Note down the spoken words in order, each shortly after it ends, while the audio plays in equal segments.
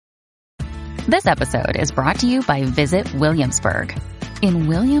This episode is brought to you by Visit Williamsburg. In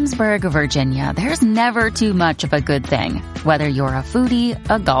Williamsburg, Virginia, there's never too much of a good thing. Whether you're a foodie,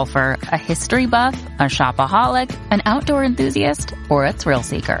 a golfer, a history buff, a shopaholic, an outdoor enthusiast, or a thrill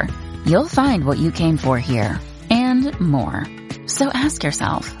seeker, you'll find what you came for here and more. So ask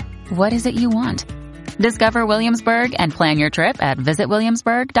yourself, what is it you want? Discover Williamsburg and plan your trip at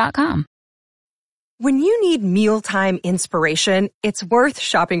visitwilliamsburg.com. When you need mealtime inspiration, it's worth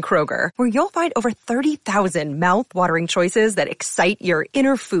shopping Kroger, where you'll find over 30,000 mouth-watering choices that excite your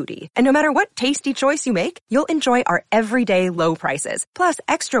inner foodie. And no matter what tasty choice you make, you'll enjoy our everyday low prices, plus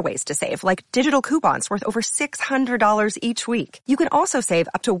extra ways to save, like digital coupons worth over $600 each week. You can also save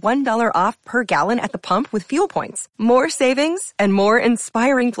up to $1 off per gallon at the pump with fuel points. More savings and more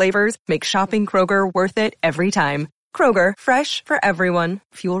inspiring flavors make shopping Kroger worth it every time. Kroger, fresh for everyone.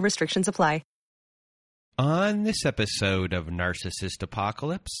 Fuel restrictions apply. On this episode of Narcissist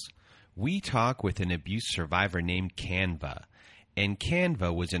Apocalypse, we talk with an abuse survivor named Canva. And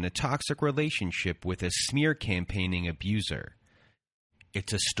Canva was in a toxic relationship with a smear campaigning abuser.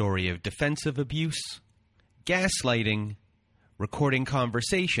 It's a story of defensive abuse, gaslighting, recording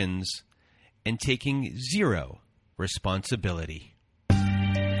conversations, and taking zero responsibility.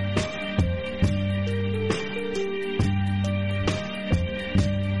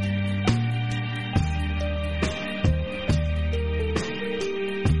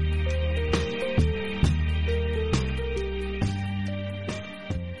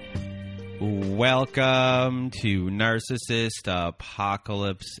 Welcome to Narcissist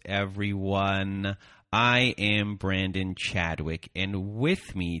Apocalypse, everyone. I am Brandon Chadwick, and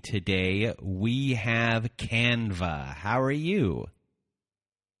with me today we have Canva. How are you?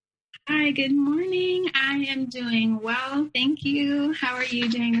 Hi, good morning. I am doing well, thank you. How are you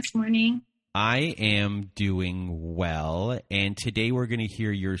doing this morning? I am doing well, and today we're going to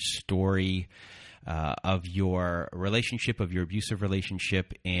hear your story of your relationship, of your abusive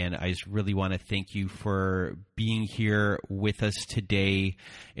relationship, and I just really want to thank you for being here with us today.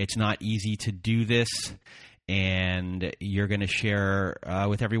 It's not easy to do this, and you're going to share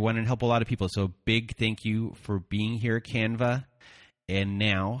with everyone and help a lot of people. So big thank you for being here, Canva. And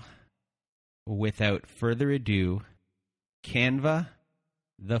now, without further ado, Canva,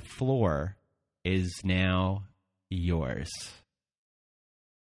 the floor is now yours.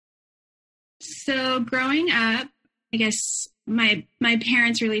 So growing up, I guess my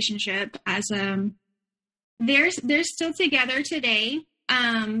parents' relationship as they're still together today.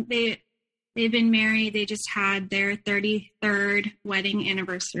 They've been married. They just had their 33rd wedding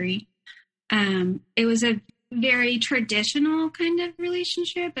anniversary. It was a very traditional kind of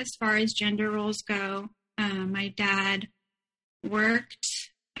relationship as far as gender roles go. My dad worked,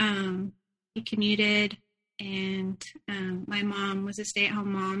 he commuted, and my mom was a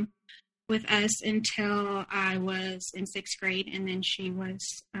stay-at-home mom with us until I was in 6th grade, and then she went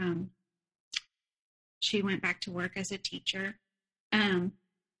back to work as a teacher.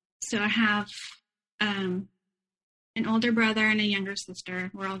 So I have an older brother and a younger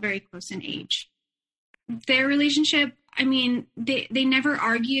sister. We're all very close in age. Their relationship, I mean, they never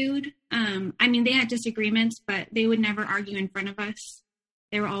argued. They had disagreements, but they would never argue in front of us.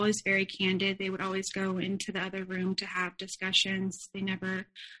 They were always very candid. They would always go into the other room to have discussions. They never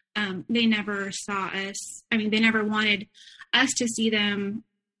saw us. I mean, they never wanted us to see them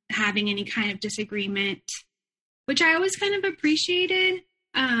having any kind of disagreement, which I always kind of appreciated.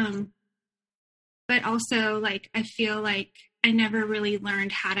 But also, like, I feel like I never really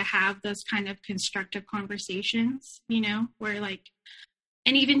learned how to have those kind of constructive conversations, where like,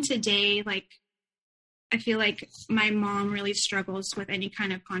 and even today, like, I feel like my mom really struggles with any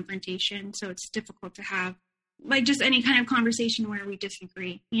kind of confrontation. So it's difficult to have like just any kind of conversation where we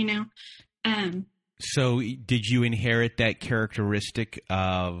disagree, So did you inherit that characteristic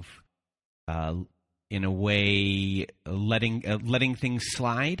of, in a way, letting things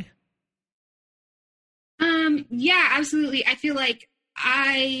slide? Yeah, absolutely. I feel like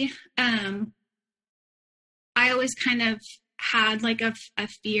I always kind of had like a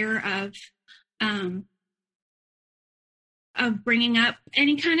fear of bringing up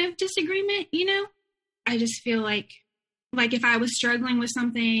any kind of disagreement, I just feel like if I was struggling with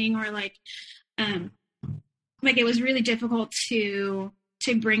something or like it was really difficult to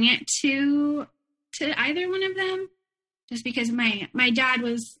bring it to either one of them, just because my dad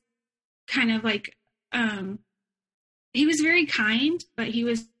was kind of like, he was very kind, but he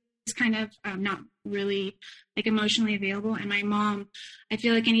was kind of not really like emotionally available. And my mom, I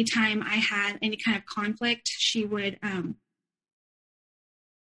feel like anytime I had any kind of conflict, she would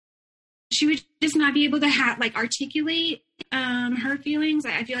just not be able to articulate her feelings.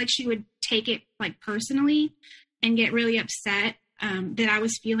 I feel like she would take it like personally and get really upset that I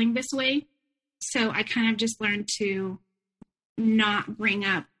was feeling this way. So I kind of just learned to not bring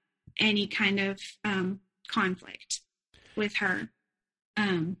up any kind of conflict with her.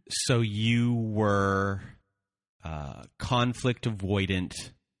 So you were conflict avoidant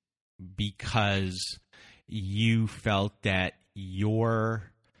because you felt that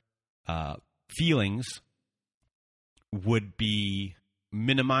your feelings would be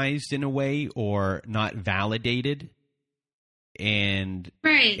minimized in a way or not validated, and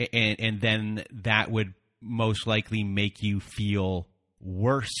right, and then that would most likely make you feel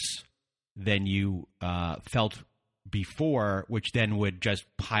worse than you felt before, which then would just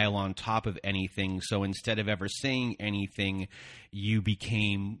pile on top of anything. So instead of ever saying anything, you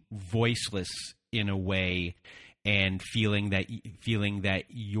became voiceless in a way, and feeling that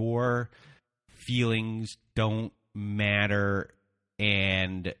your feelings don't matter,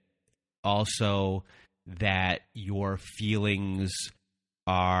 and also that your feelings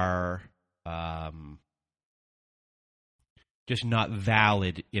are just not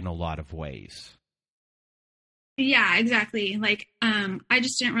valid in a lot of ways. Yeah, exactly. Like, I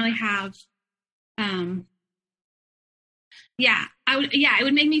just didn't really have, it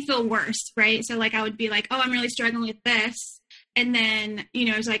would make me feel worse. Right. So like, I would be like, oh, I'm really struggling with this. And then,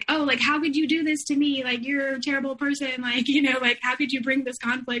 it's like, oh, like, how could you do this to me? Like, you're a terrible person. Like, like, how could you bring this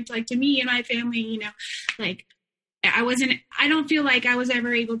conflict, like, to me and my family? Like, I don't feel like I was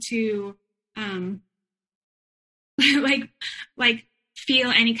ever able to, like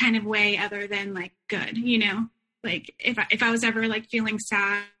feel any kind of way other than like good, like if I was ever like feeling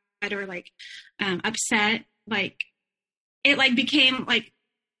sad or like upset, like it like became like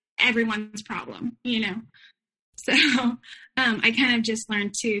everyone's problem, so I kind of just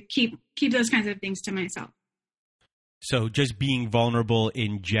learned to keep those kinds of things to myself. So just being vulnerable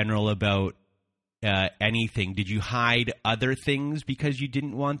in general about anything. Did you hide other things because you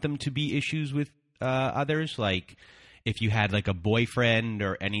didn't want them to be issues with others? Like if you had like a boyfriend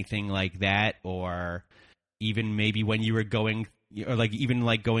or anything like that, or even maybe when you were going, or like even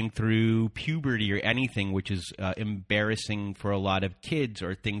like going through puberty or anything, which is embarrassing for a lot of kids,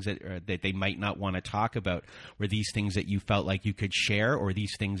 or things that they might not want to talk about. Were these things that you felt like you could share, or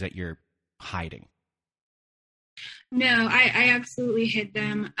these things that you're hiding? No, I absolutely hid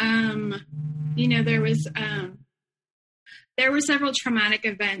them. There were several traumatic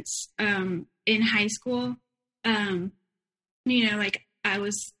events in high school. Like I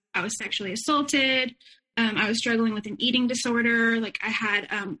was sexually assaulted. I was struggling with an eating disorder. Like I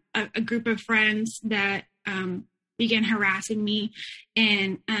had a group of friends that began harassing me,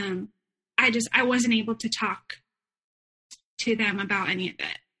 and I wasn't able to talk to them about any of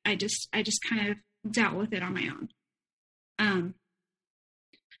it. I just kind of dealt with it on my own.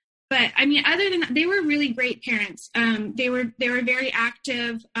 But I mean, other than that, they were really great parents. They were very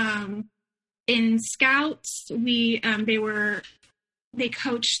active in Scouts. They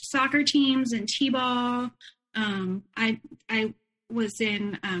coached soccer teams and t-ball. I was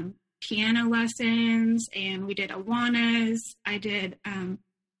in piano lessons, and we did Awanas. I did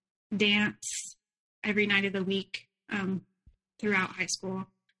dance every night of the week throughout high school.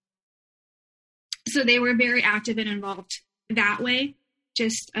 So they were very active and involved that way,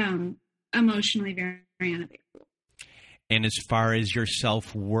 just emotionally very, very unavailable. And as far as your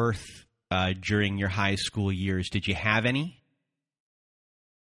self-worth during your high school years, did you have any?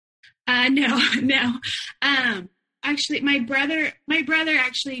 No. Actually, my brother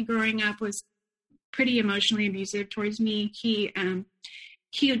actually growing up was pretty emotionally abusive towards me. He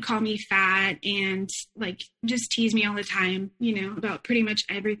would call me fat and like just tease me all the time, about pretty much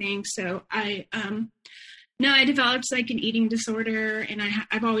everything. So I developed like an eating disorder, and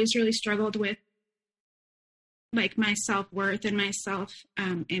I've always really struggled with like my self-worth and my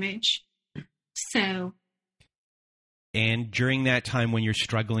self-image. So. And during that time when you're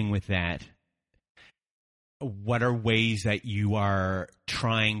struggling with that, what are ways that you are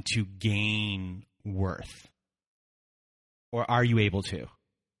trying to gain worth? Or are you able to?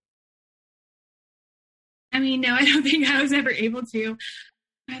 I mean, no, I don't think I was ever able to.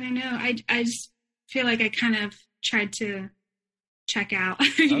 I don't know. I just feel like I kind of tried to check out,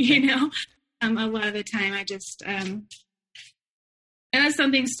 Okay. A lot of the time I just, and that's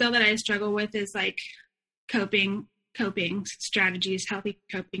something still that I struggle with, is like coping strategies, healthy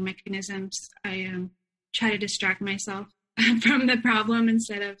coping mechanisms. I try to distract myself from the problem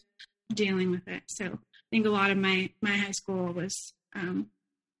instead of dealing with it. So I think a lot of my high school was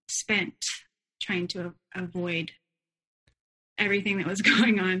spent trying to avoid everything that was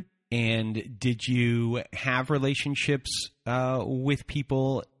going on. And did you have relationships with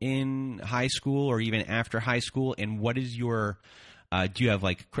people in high school or even after high school? And what is your do you have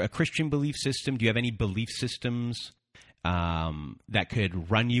like a Christian belief system? Do you have any belief systems that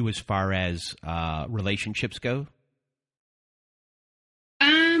could run you as far as relationships go?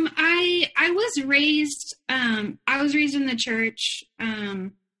 I was raised in the church.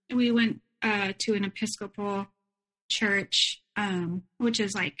 We went to an Episcopal church, which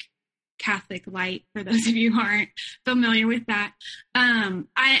is like Catholic light for those of you who aren't familiar with that. I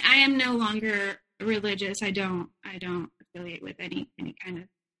am no longer religious. I don't affiliate with any kind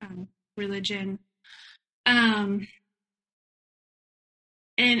of religion. And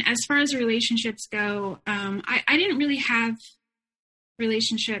as far as relationships go, I didn't really have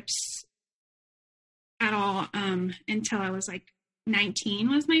relationships at all until I was like 19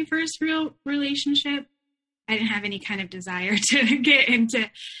 was my first real relationship. I didn't have any kind of desire to get into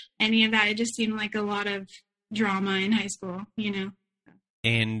any of that. It just seemed like a lot of drama in high school, you know.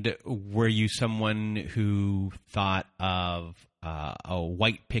 And were you someone who thought of a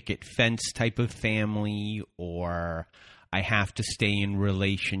white picket fence type of family, or I have to stay in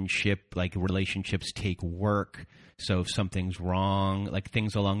relationship, like relationships take work, so if something's wrong, like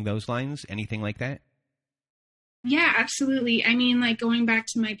things along those lines, anything like that? Yeah, absolutely. I mean, like going back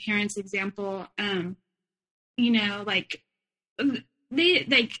to my parents' example, you know, like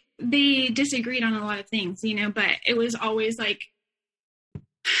they disagreed on a lot of things, you know, but it was always like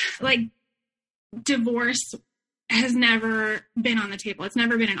divorce has never been on the table. It's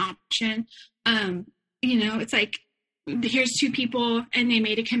never been an option. You know, it's like, here's two people and they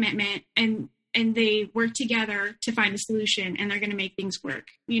made a commitment and they work together to find a solution and they're going to make things work,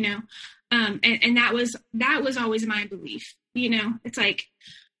 you know? And that was always my belief, you know, it's like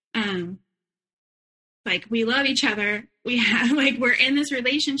we love each other. We have we're in this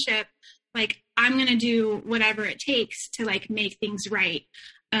relationship. Like I'm going to do whatever it takes to like make things right.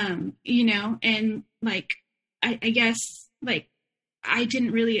 You know, and like, I guess like I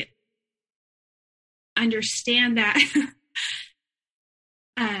didn't really understand that,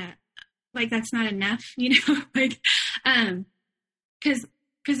 like that's not enough, you know, like, cause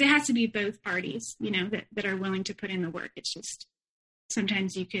it has to be both parties, you know, that are willing to put in the work. It's just,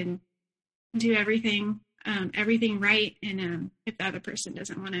 sometimes you can do everything right. And, if the other person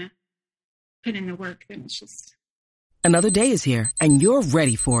doesn't want to put in the work, then it's just. Another day is here, and you're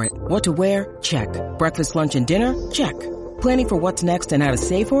ready for it. What to wear? Check. Breakfast, lunch, and dinner? Check. Planning for what's next and how to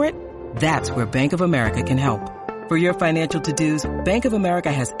save for it? That's where Bank of America can help. For your financial to-dos, Bank of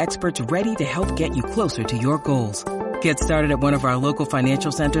America has experts ready to help get you closer to your goals. Get started at one of our local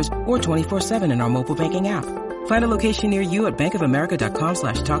financial centers or 24/7 in our mobile banking app. Find a location near you at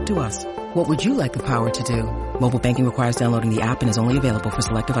bankofamerica.com/talktous. What would you like the power to do? Mobile banking requires downloading the app and is only available for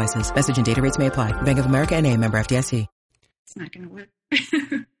select devices. Message and data rates may apply. Bank of America NA, member FDIC. It's not going to work.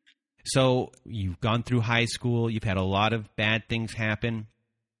 So you've gone through high school. You've had a lot of bad things happen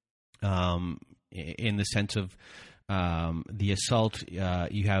in the sense of the assault.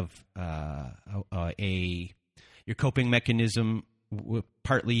 You have your coping mechanism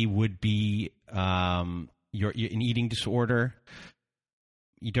partly would be your an eating disorder.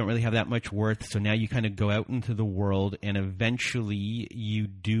 You don't really have that much worth, so now you kind of go out into the world, and eventually you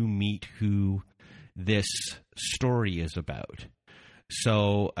do meet who this story is about.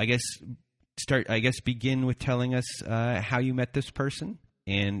 So I guess begin with telling us how you met this person,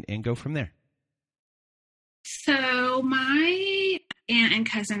 and go from there. So my aunt and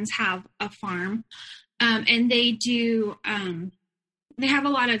cousins have a farm, and they do they have a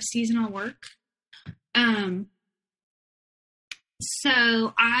lot of seasonal work.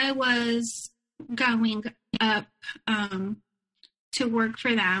 So I was going up to work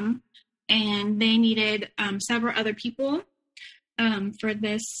for them, and they needed several other people for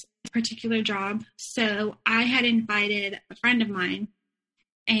this particular job. So I had invited a friend of mine,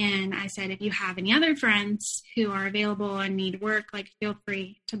 and I said, if you have any other friends who are available and need work, like feel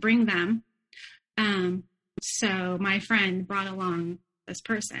free to bring them. So my friend brought along this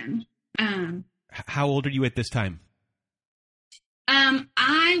person. How old are you at this time?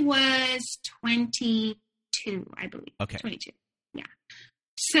 I was 22, I believe. Okay. 22. Yeah.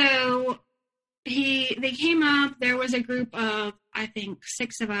 So they came up, there was a group of, I think,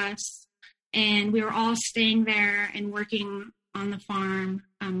 6 of us, and we were all staying there and working on the farm,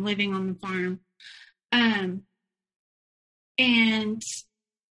 living on the farm. And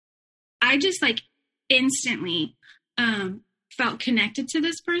I just like instantly, felt connected to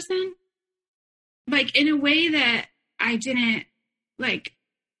this person, like in a way that I didn't like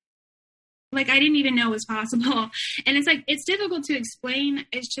like I didn't even know was possible. And it's like, it's difficult to explain.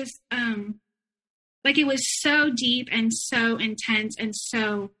 It's just, like it was so deep and so intense and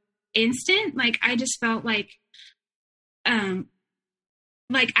so instant. Like I just felt like I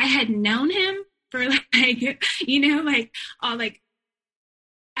had known him for like, you know, like all like,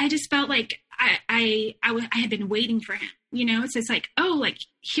 I just felt like I had been waiting for him, you know. It's just like, oh, like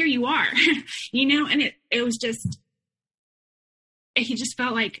here you are, you know. And it was just, he just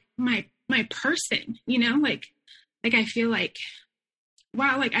felt like my person, you know, like I feel like,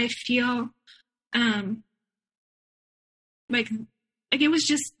 wow, like I feel like it was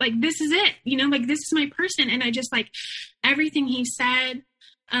just like, this is it, you know, like this is my person. And I just like everything he said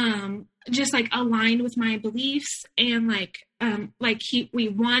just like aligned with my beliefs, and like we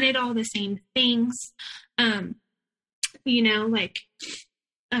wanted all the same things, you know, like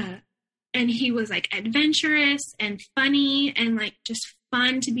and he was like adventurous and funny and like just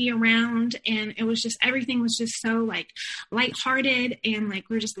fun to be around. And it was just, everything was just so like lighthearted, and like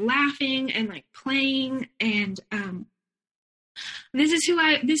we're just laughing and like playing. And this is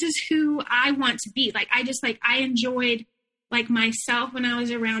who I want to be. Like I just like, I enjoyed like myself when I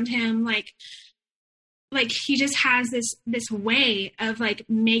was around him. Like he just has this way of like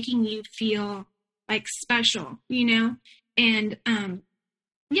making you feel like special, you know? And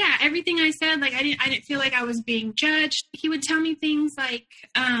yeah, everything I said, like I didn't feel like I was being judged. He would tell me things like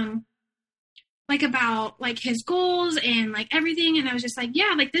about like his goals and like everything, and I was just like,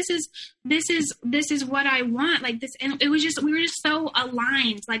 yeah, like this is what I want, like this. And it was just, we were just so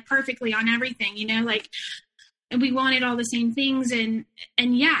aligned, like perfectly on everything, you know, like, and we wanted all the same things. And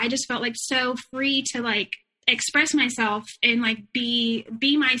yeah, I just felt like so free to like express myself and like be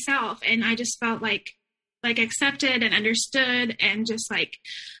myself. And I just felt like accepted and understood, and just like,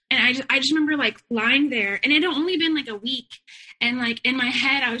 and I just remember like lying there, and it had only been like a week, and like in my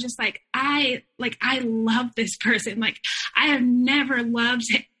head I was just like, I love this person. Like I have never loved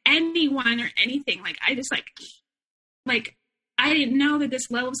anyone or anything. Like I just like I didn't know that this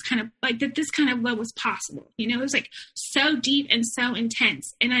love was kind of like, that this kind of love was possible. You know, it was like so deep and so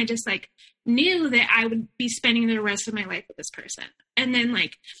intense. And I just like knew that I would be spending the rest of my life with this person. And then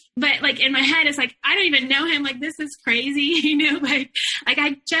like, but like in my head, it's like, I don't even know him. Like, this is crazy, you know, like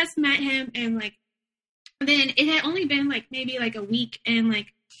I just met him, and like, then it had only been like maybe like a week, and like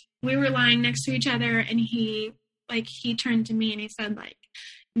we were lying next to each other, and he turned to me and he said like,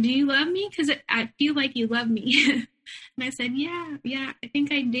 do you love me? 'Cause I feel like you love me. And I said, yeah, I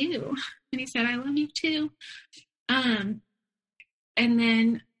think I do. And he said, I love you too. And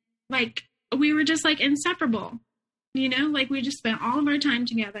then like, we were just like inseparable, you know, like we just spent all of our time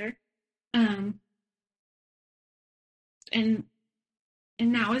together. And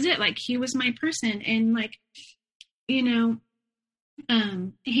that was it. Like he was my person. And like, you know,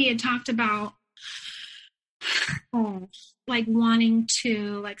 he had talked about, like wanting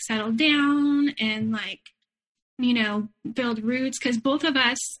to like settle down and like, you know, build roots, because both of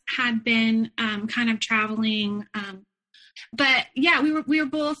us had been kind of traveling, but yeah, we were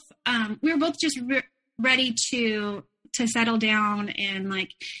both just ready to settle down. And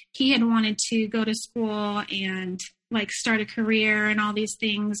like he had wanted to go to school and like start a career and all these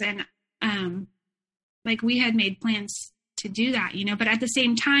things, and like we had made plans to do that, you know. But at the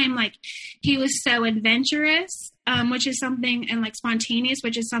same time, like he was so adventurous, which is something, and like spontaneous,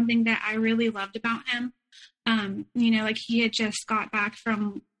 which is something that I really loved about him. You know, like he had just got back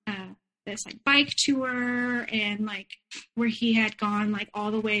from this like bike tour, and like where he had gone like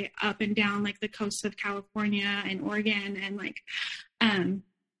all the way up and down like the coast of California and Oregon, and like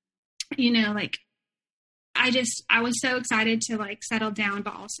you know, like I was so excited to like settle down,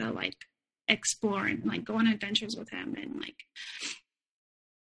 but also like explore and like go on adventures with him. And like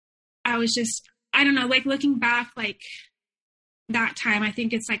I was just, I don't know, like looking back, like that time, I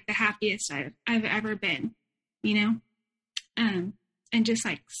think it's like the happiest I've ever been, you know, and just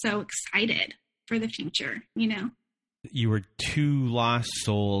like so excited for the future, you know. You were two lost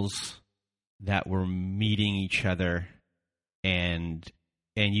souls that were meeting each other, and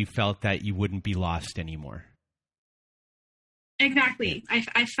you felt that you wouldn't be lost anymore. Exactly.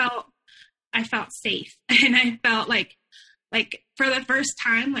 I felt safe, and I felt like for the first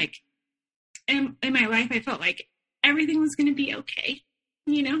time, like in my life, I felt like everything was going to be okay.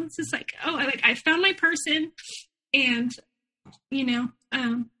 You know, it's just like, oh, I found my person, and, you know,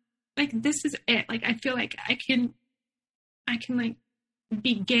 like, this is it. Like, I feel like I can like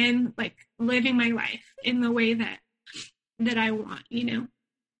begin like living my life in the way that I want, you know,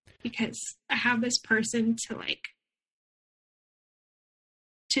 because I have this person to like,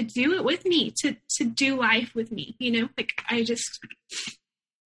 to do it with me, to do life with me, you know, like I just,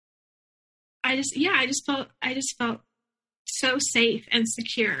 I just felt so safe and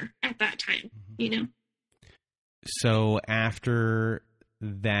secure at that time, you know? So after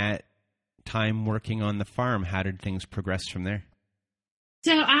that time working on the farm, how did things progress from there?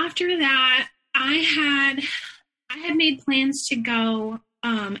 So after that, I had made plans to go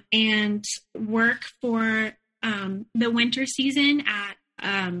and work for the winter season at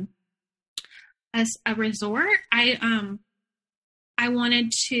as a resort. I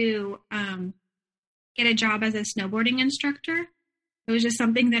wanted to get a job as a snowboarding instructor. It was just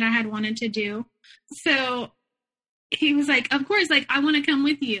something that I had wanted to do. So he was like, of course, like, I want to come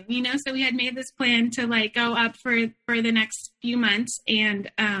with you, you know? So we had made this plan to like go up for the next few months and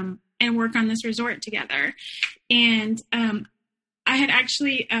work on this resort together. And I had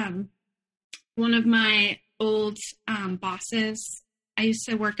actually, one of my old bosses, I used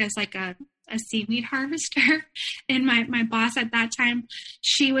to work as like a seaweed harvester, and my boss at that time,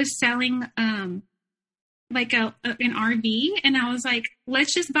 she was selling like an RV, and I was like,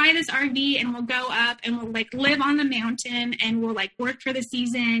 let's just buy this RV and we'll go up and we'll like live on the mountain and we'll like work for the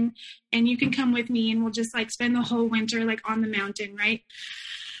season, and you can come with me and we'll just like spend the whole winter like on the mountain, right?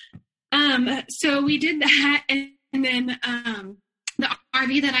 So we did that, and then the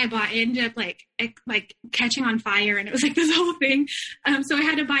RV that I bought ended up like catching on fire, and it was like this whole thing. So I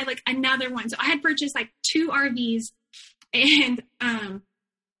had to buy like another one. So I had purchased like 2 RVs, and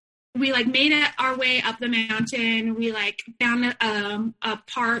we like made our way up the mountain. We like found a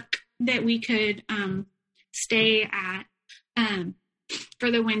park that we could stay at for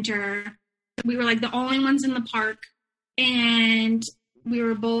the winter. We were like the only ones in the park, and we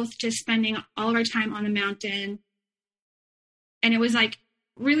were both just spending all of our time on the mountain. And it was like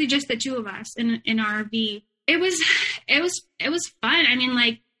really just the 2 of us in our RV. It was fun. I mean,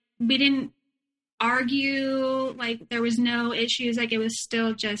 like, we didn't argue, like there was no issues. Like, it was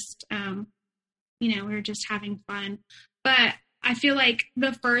still just, we were just having fun. But I feel like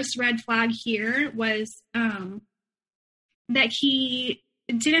the first red flag here was that he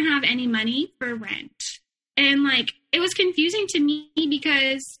didn't have any money for rent. And like, it was confusing to me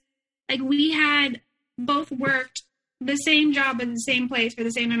because like we had both worked the same job in the same place for the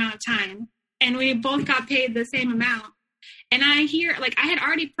same amount of time, and we both got paid the same amount. And I hear, like, I had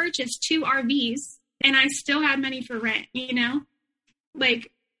already purchased 2 RVs and I still had money for rent, you know?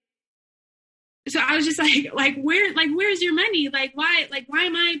 Like, so I was just where's your money? Like, why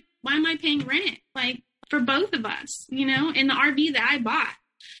am I paying rent? Like, for both of us, you know, in the RV that I bought.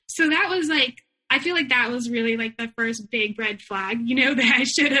 So that was like, I feel like that was really like the first big red flag, you know, that I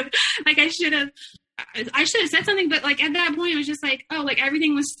should have said something, but like at that point, it was just like, oh, like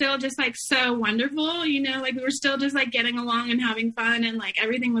everything was still just like so wonderful, you know, like we were still just like getting along and having fun, and like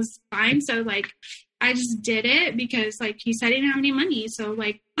everything was fine. So like, I just did it because like he said he didn't have any money. So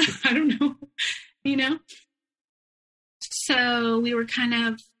like, I don't know, you know? So we were kind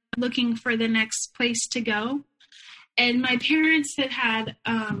of looking for the next place to go. And my parents had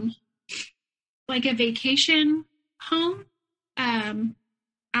like a vacation home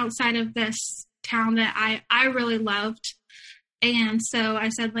outside of this town that I really loved. And so I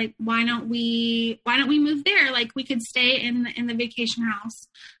said, like, why don't we move there? Like, we could stay in the vacation house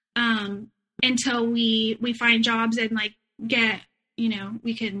until we find jobs and like get, you know,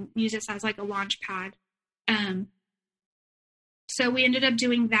 we can use this as like a launch pad. So we ended up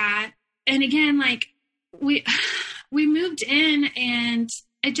doing that. And again, like we moved in, and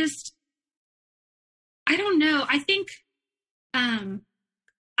it just, I don't know. I think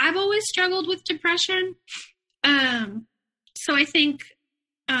I've always struggled with depression. So I think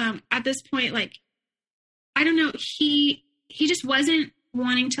at this point, like, I don't know, he just wasn't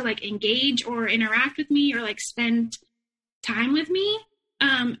wanting to like engage or interact with me or like spend time with me.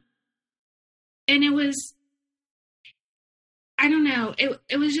 And it was, I don't know,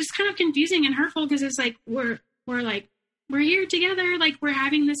 it was just kind of confusing and hurtful because it's like, we're here together, like we're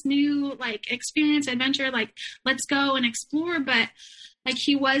having this new like experience, adventure, like let's go and explore. But like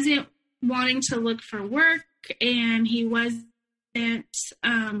he wasn't wanting to look for work, and he wasn't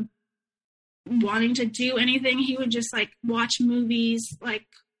wanting to do anything. He would just like watch movies like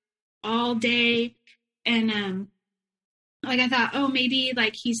all day. And like I thought, oh, maybe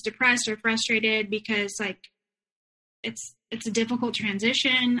like he's depressed or frustrated because like it's a difficult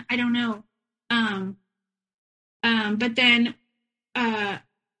transition. I don't know. But then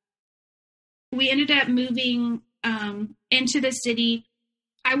we ended up moving into the city.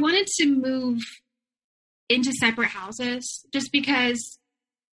 I wanted to move into separate houses just because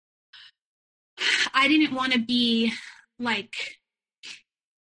I didn't want to be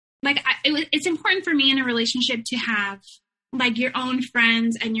it's important for me in a relationship to have like your own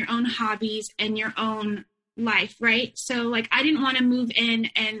friends and your own hobbies and your own life, right? So like I didn't want to move in,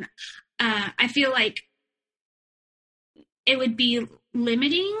 and I feel like it would be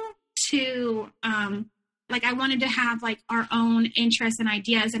limiting to like I wanted to have like our own interests and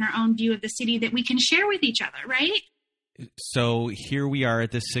ideas and our own view of the city that we can share with each other, right? So here we are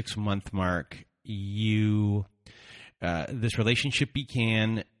at the 6-month mark. You this relationship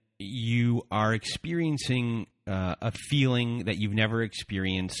began. You are experiencing a feeling that you've never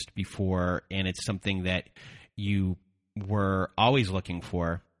experienced before, and it's something that you were always looking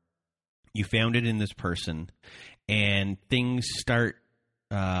for. You found it in this person, and things start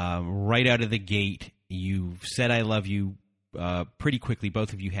right out of the gate. You've said I love you pretty quickly,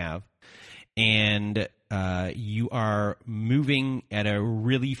 both of you have, and you are moving at a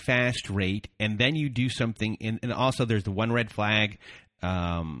really fast rate, and then you do something, and also there's the one red flag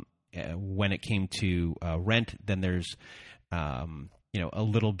when it came to rent. Then there's a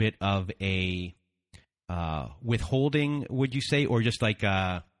little bit of a withholding, would you say, or just like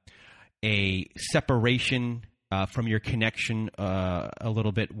a separation from your connection a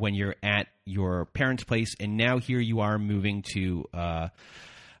little bit when you're at your parents' place, and now here you are moving to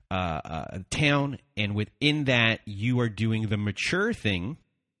town, and within that you are doing the mature thing,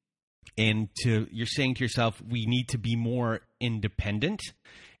 and you're saying to yourself, we need to be more independent,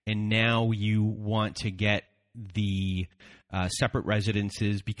 and now you want to get the separate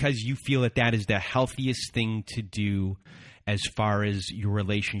residences because you feel that is the healthiest thing to do as far as your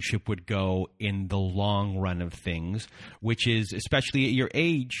relationship would go in the long run of things, which is, especially at your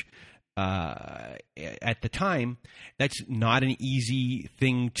age, at the time, that's not an easy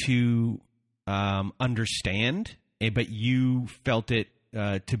thing to understand, but you felt it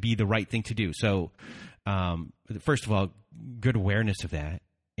to be the right thing to do. So, first of all, good awareness of that,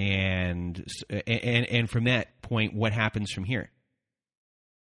 and from that point, what happens from here?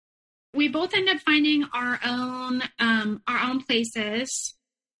 We both end up finding our own places.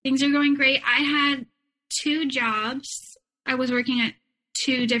 Things are going great. I had 2 jobs. I was working at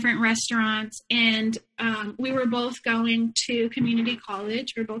 2 different restaurants, and we were both going to community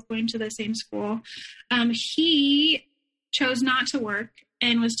college. We were both going to the same school. He chose not to work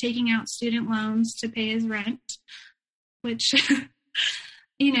and was taking out student loans to pay his rent, which,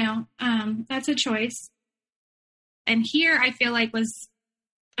 that's a choice. And here I feel like was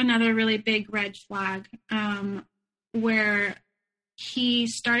another really big red flag, where he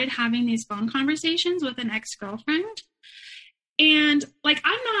started having these phone conversations with an ex-girlfriend. And like,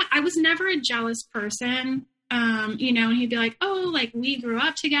 I was never a jealous person, and he'd be like, oh, like we grew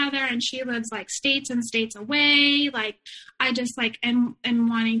up together and she lives like states and states away. Like, I just like, am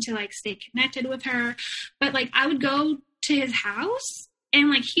wanting to like stay connected with her. But like, I would go to his house and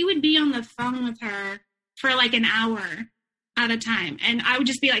like, he would be on the phone with her for like an hour at a time. And I would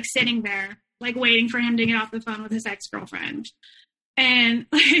just be like sitting there, like waiting for him to get off the phone with his ex-girlfriend. And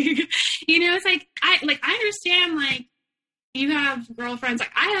like, it's like, I understand, like, you have girlfriends,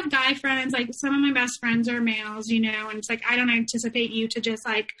 like I have guy friends, like some of my best friends are males, and it's like, I don't anticipate you to just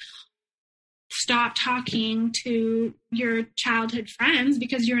like stop talking to your childhood friends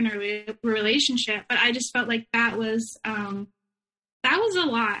because you're in a relationship. But I just felt like that was a lot, a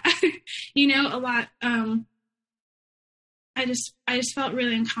lot. I just felt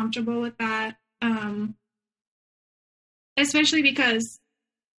really uncomfortable with that. Especially because,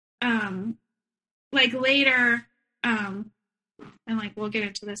 like later, and like, we'll get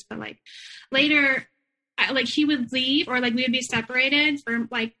into this, but like later, like he would leave, or like we would be separated for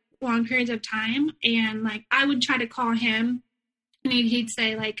like long periods of time. And like, I would try to call him and he'd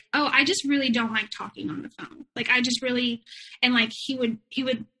say like, oh, I just really don't like talking on the phone. Like, I just really, and like, he would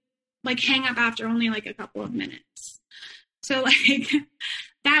like hang up after only like a couple of minutes. So like,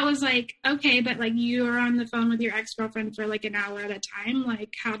 that was like, okay, but like you're on the phone with your ex-girlfriend for like an hour at a time.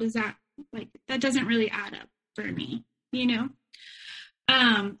 Like, how does that, like, that doesn't really add up for me,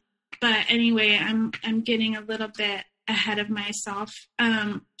 But anyway, I'm getting a little bit ahead of myself.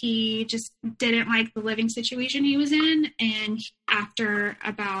 He just didn't like the living situation he was in. And after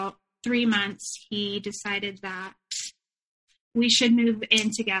about 3 months, he decided that we should move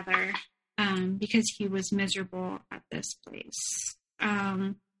in together, because he was miserable at this place.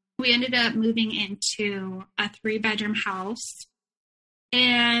 We ended up moving into a 3-bedroom house,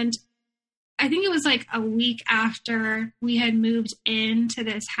 and I think it was like a week after we had moved into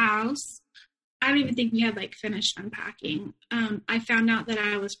this house. I don't even think we had like finished unpacking. I found out that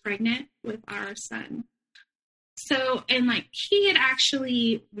I was pregnant with our son. So, and like he had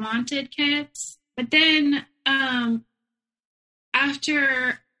actually wanted kids, but then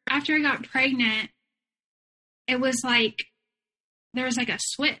after I got pregnant, it was like there was like a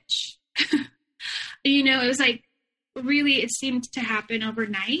switch. You know, it was like really, it seemed to happen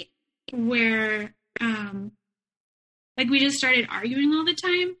overnight where, like we just started arguing all the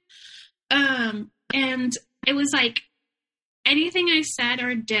time. And it was like anything I said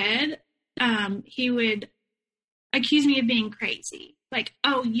or did, he would accuse me of being crazy. Like,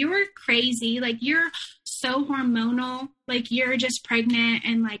 oh, you're crazy. Like, you're so hormonal. Like, you're just pregnant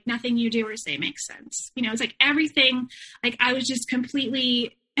and like nothing you do or say makes sense. You know, it's like everything, like I was just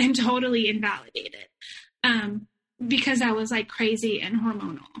completely and totally invalidated because I was like crazy and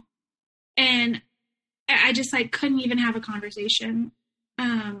hormonal. And I just like couldn't even have a conversation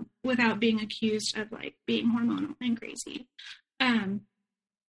without being accused of like being hormonal and crazy. And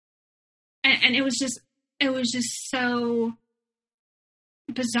it was just so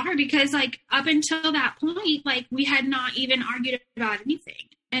bizarre because like up until that point, like we had not even argued about anything.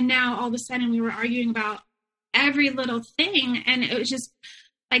 And now all of a sudden we were arguing about every little thing. And it was just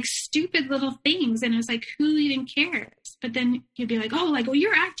like stupid little things. And it was like, who even cares? But then you'd be like, oh, like, well,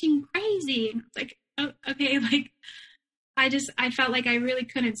 you're acting crazy. And it's like, oh, okay. Like, I felt like I really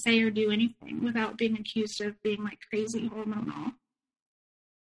couldn't say or do anything without being accused of being like crazy hormonal.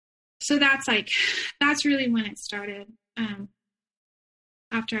 So that's really when it started.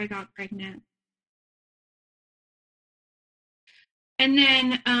 After I got pregnant. And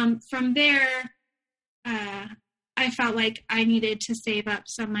then from there, I felt like I needed to save up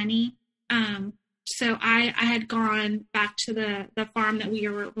some money. So I had gone back to the farm that we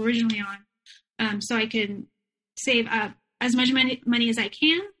were originally on, so I could save up as much money as I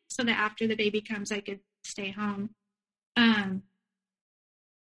can so that after the baby comes, I could stay home.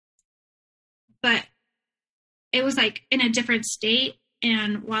 But it was like in a different state.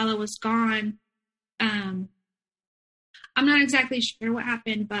 And while I was gone, I'm not exactly sure what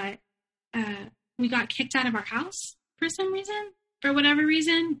happened, but we got kicked out of our house for some reason, for whatever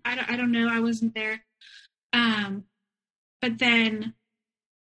reason. I don't know. I wasn't there. But then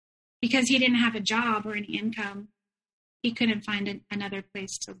because he didn't have a job or any income, he couldn't find another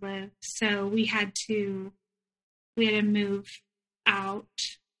place to live. So we had to move out.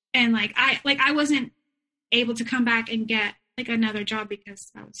 And I wasn't able to come back and get like another job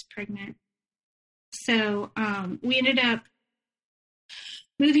because I was pregnant. So we ended up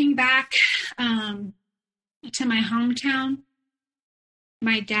moving back to my hometown.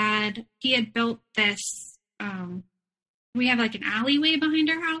 My dad, he had built this, we have like an alleyway behind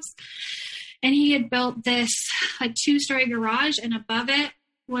our house, and he had built this like 2-story garage, and above it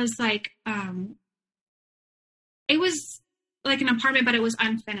was like, it was like an apartment, but it was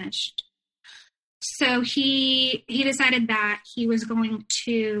unfinished. So he decided that he was going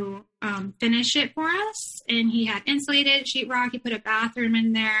to finish it for us, and he had insulated sheetrock. He put a bathroom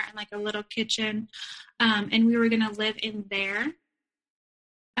in there and like a little kitchen, and we were going to live in there.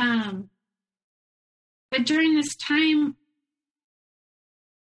 But during this time,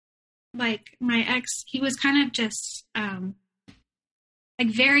 like my ex, he was kind of just like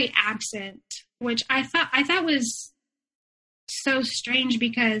very absent, which I thought was so strange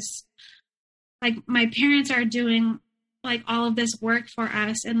because like my parents are doing like all of this work for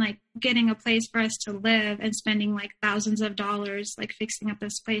us and like getting a place for us to live and spending like thousands of dollars like fixing up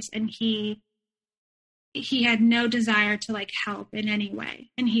this place, and he had no desire to like help in any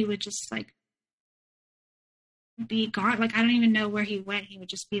way, and he would just like be gone. Like I don't even know where he went. He would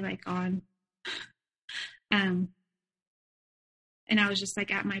just be like gone. And I was just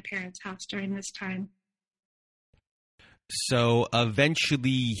like at my parents' house during this time. So eventually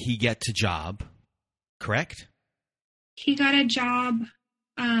he gets a job, correct? He got a job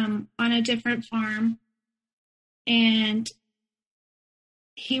on a different farm, and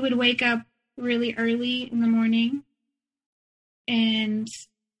he would wake up really early in the morning, and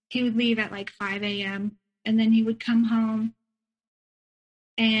he would leave at like 5 a.m. and then he would come home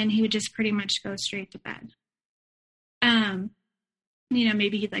and he would just pretty much go straight to bed. You know,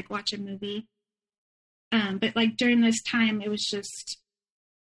 maybe he'd like watch a movie. But like during this time, it was just,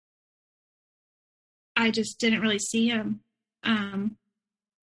 I just didn't really see him.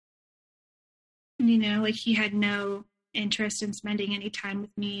 You know, like he had no interest in spending any time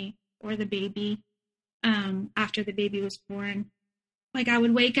with me or the baby after the baby was born. Like I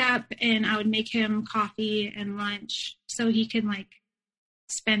would wake up and I would make him coffee and lunch so he could like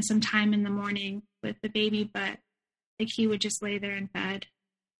spend some time in the morning with the baby, but like he would just lay there in bed,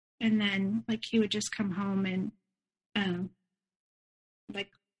 and then like he would just come home and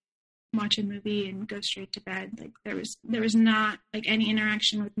like watch a movie and go straight to bed. Like there was not like any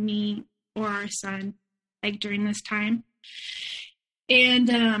interaction with me or our son like during this time.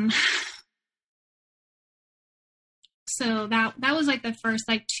 And So that was like the first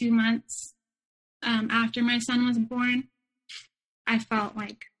like 2 months after my son was born. I felt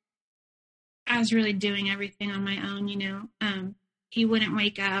like I was really doing everything on my own, you know. He wouldn't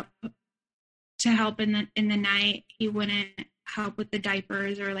wake up to help in the night. He wouldn't help with the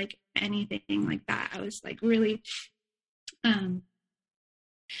diapers or like anything like that. I was like really, and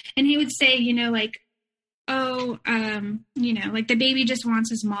he would say, you know, like, oh, you know, like the baby just wants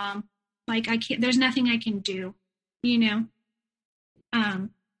his mom. Like there's nothing I can do, you know?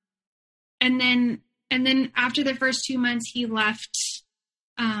 And then after the first 2 months, he left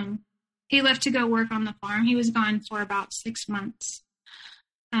to go work on the farm. He was gone for about 6 months.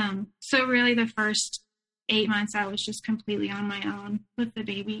 So really the first 8 months, I was just completely on my own with the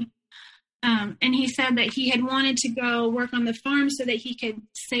baby. And he said that he had wanted to go work on the farm so that he could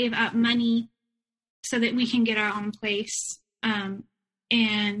save up money so that we can get our own place. And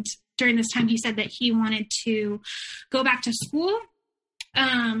during this time, he said that he wanted to go back to school.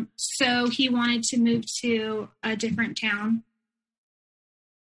 So he wanted to move to a different town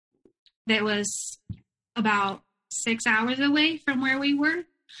that was about 6 hours away from where we were.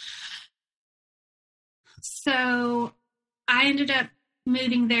 So I ended up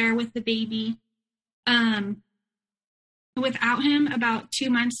moving there with the baby without him about 2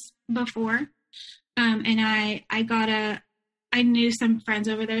 months before. And I knew some friends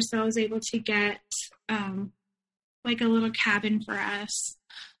over there, so I was able to get like a little cabin for us.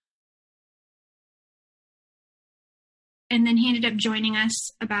 And then he ended up joining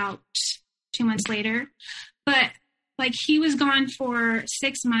us about 2 months later. But like he was gone for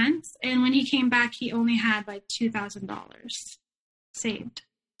 6 months, and when he came back, he only had like $2,000 saved.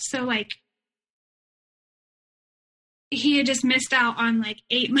 So like he had just missed out on like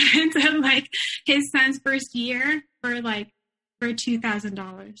 8 months of like his son's first year for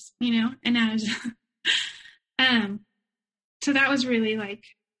 $2,000, you know? And I was, so that was really like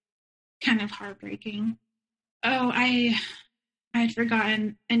kind of heartbreaking. Oh, I had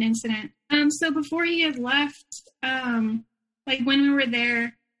forgotten an incident. So before he had left, like when we were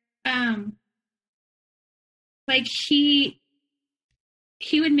there, like he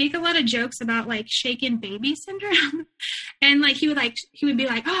would make a lot of jokes about like shaken baby syndrome. And like he would be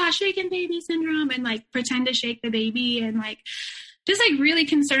like, oh, shaken baby syndrome, and like pretend to shake the baby, and like just like really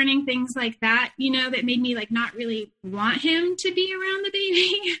concerning things like that, you know, that made me like not really want him to be around the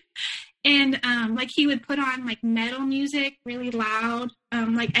baby. And like he would put on like metal music really loud.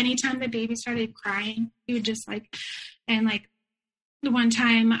 Like anytime the baby started crying, he would just like, and like the one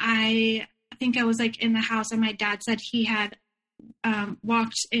time I think I was like in the house, and my dad said he had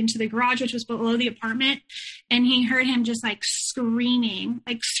walked into the garage, which was below the apartment, and he heard him just like screaming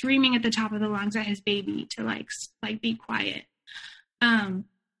at the top of the lungs at his baby to like be quiet. So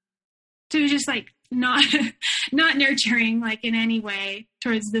it was just like not nurturing like in any way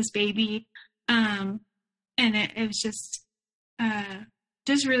towards this baby. And it was just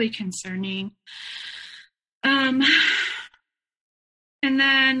really concerning. And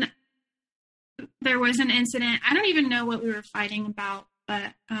then there was an incident. I don't even know what we were fighting about,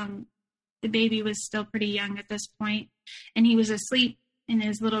 but the baby was still pretty young at this point, and he was asleep in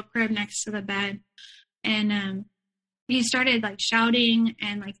his little crib next to the bed. And he started like shouting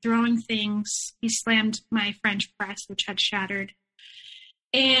and like throwing things. He slammed my French press, which had shattered.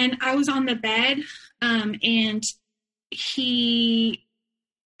 And I was on the bed, and he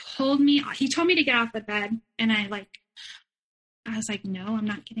told me to get off the bed. And I was like, no, I'm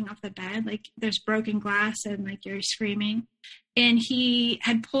not getting off the bed. Like there's broken glass and like you're screaming. And he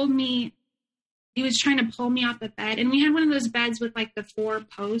was trying to pull me off the bed. And we had one of those beds with like the 4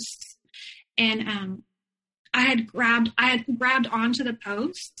 posts. And I had grabbed onto the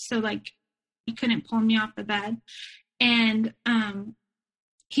post, so like he couldn't pull me off the bed. And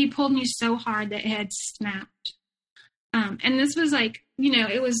he pulled me so hard that it had snapped. And this was like, you know,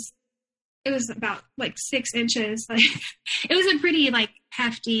 it was about like 6 inches. Like it was a pretty like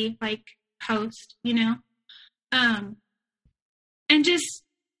hefty like post, you know. And it just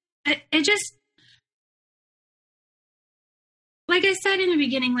like I said in the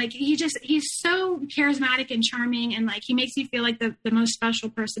beginning, like he's so charismatic and charming, and like he makes you feel like the most special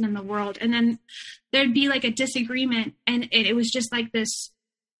person in the world. And then there'd be like a disagreement, and it was just like this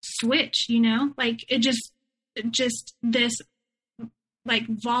switch, you know, like it just this like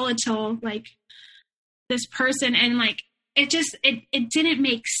volatile, like this person, and like it didn't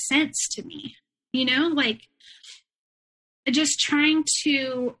make sense to me, you know, like just trying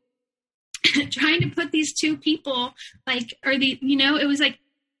to put these two people like, or the, you know, it was like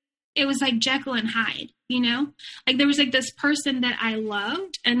Jekyll and Hyde, you know, like there was like this person that I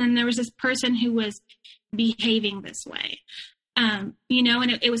loved, and then there was this person who was behaving this way. And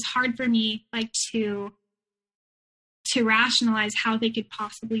it was hard for me, like, to rationalize how they could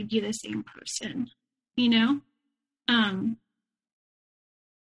possibly be the same person, and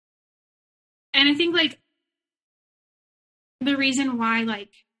I think, like, the reason why,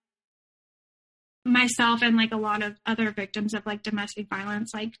 like, myself and, like, a lot of other victims of, like, domestic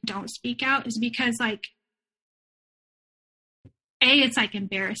violence, like, don't speak out is because, like, it's, like,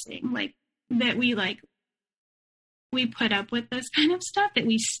 embarrassing, like, that we put up with this kind of stuff, that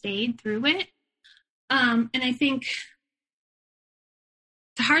we stayed through it. And I think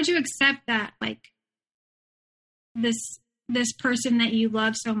it's hard to accept that, like, this person that you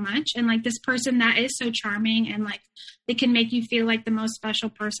love so much, and, like, this person that is so charming, and, like, they can make you feel like the most special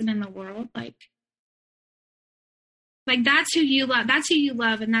person in the world. Like that's who you love,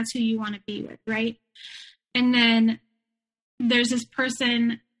 and that's who you want to be with. Right. And then there's this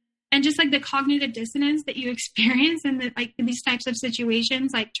person, and just, like, the cognitive dissonance that you experience in these types of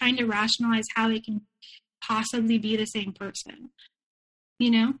situations, like, trying to rationalize how they can possibly be the same person,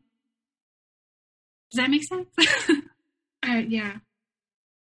 Does that make sense? Yeah.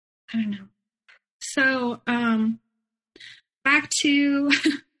 I don't know. So, back to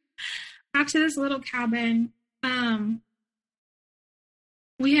this little cabin.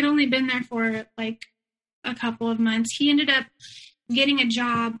 We had only been there for, like, a couple of months. He ended up getting a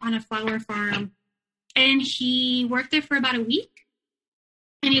job on a flower farm, and he worked there for about a week,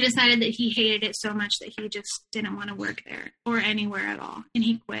 and he decided that he hated it so much that he just didn't want to work there or anywhere at all, and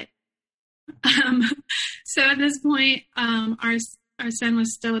he quit. So at this point, our son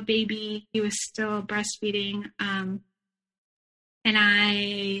was still a baby. He was still breastfeeding, and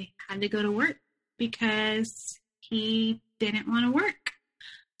I had to go to work because he didn't want to work.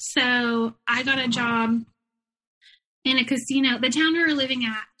 So I got a job in a casino. The town we were living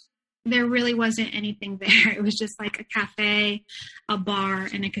at, there really wasn't anything there. It was just, like, a cafe, a bar,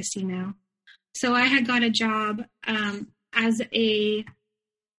 and a casino. So I had got a job as a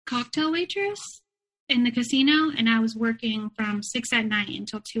cocktail waitress in the casino, and I was working from 6 at night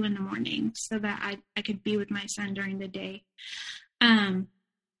until 2 in the morning so that I could be with my son during the day. And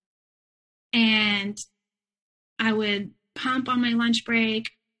I would pump on my lunch break,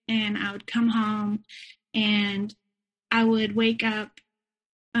 and I would come home, and I would wake up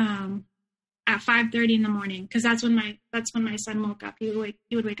at 5:30 in the morning, because that's when my son woke up. He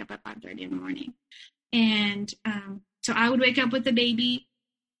would wake up at 5:30 in the morning, and so I would wake up with the baby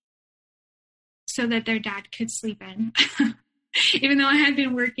so that their dad could sleep in. Even though I had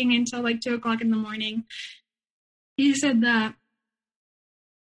been working until, like, 2 o'clock in the morning, he said that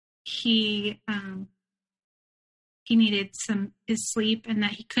he needed his sleep, and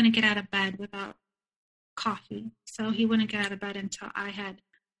that he couldn't get out of bed without coffee. So he wouldn't get out of bed until I had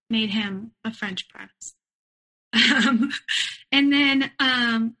made him a French press. And then,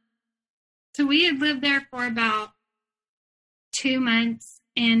 so we had lived there for about 2 months,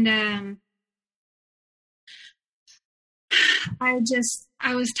 and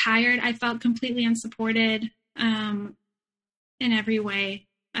I was tired. I felt completely unsupported in every way.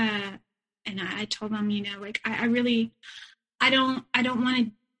 And I told them, like, I don't want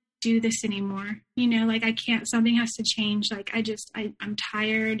to do this anymore. Like, I can't, something has to change. Like, I'm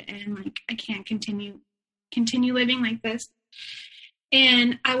tired, and, like, I can't continue living like this.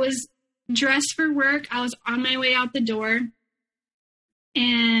 And I was dressed for work. I was on my way out the door,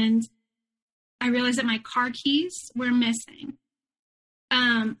 and I realized that my car keys were missing.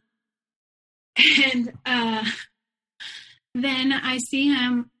 Then I see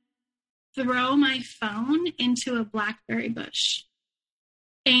him throw my phone into a blackberry bush.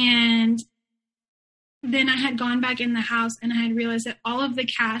 And then I had gone back in the house, and I had realized that all of the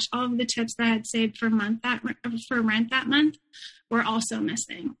cash, all of the tips that I had saved for rent that month were also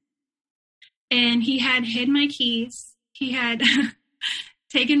missing. And he had hid my keys. He had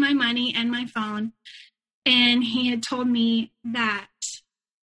taken my money and my phone. And he had told me that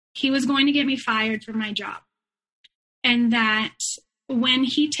he was going to get me fired from my job. And that when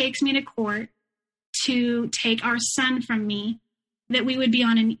he takes me to court to take our son from me, that we would be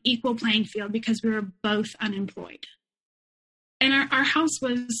on an equal playing field because we were both unemployed. And our house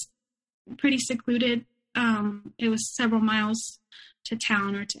was pretty secluded. It was several miles to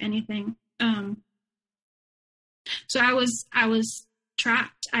town or to anything. So I was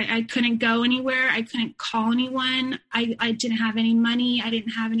trapped. I couldn't go anywhere. I couldn't call anyone. I didn't have any money. I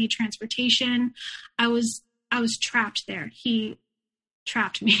didn't have any transportation. I was trapped there. He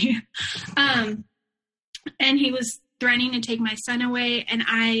trapped me. And he was threatening to take my son away. And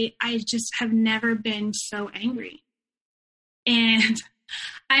I just have never been so angry. And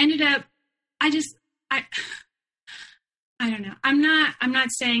I ended up, I don't know. I'm not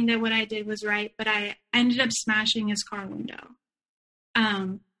saying that what I did was right, but I ended up smashing his car window.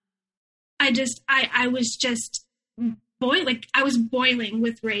 I was just boiling. I was boiling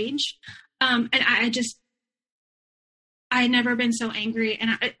with rage. And I had never been so angry,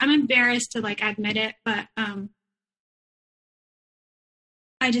 and I'm embarrassed to like admit it, but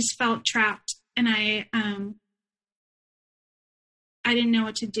I just felt trapped, and I didn't know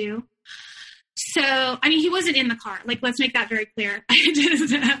what to do. So, I mean, he wasn't in the car. Like, let's make that very clear.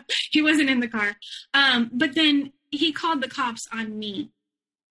 He wasn't in the car. But then he called the cops on me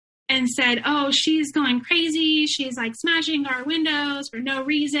and said, oh, she's going crazy. She's like smashing our windows for no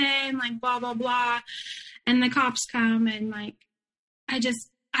reason, like blah, blah, blah. And the cops come and like, I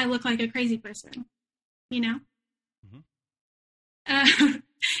look like a crazy person, you know? Mm-hmm.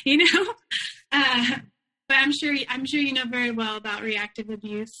 You know? But I'm sure you know very well about reactive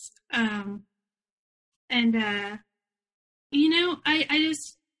abuse. You know, I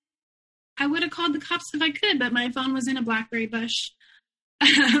would have called the cops if I could, but my phone was in a blackberry bush.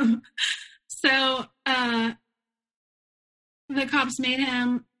 So the cops made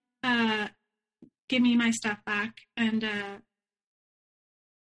him give me my stuff back, and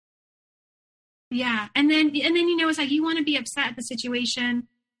yeah, and then you know, it's like you want to be upset at the situation,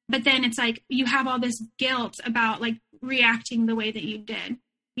 but then it's like you have all this guilt about like reacting the way that you did.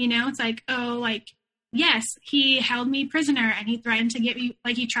 You know, it's like, oh, like, yes, he held me prisoner and he threatened to get me,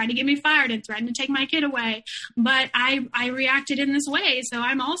 like he tried to get me fired and threatened to take my kid away. But I reacted in this way. So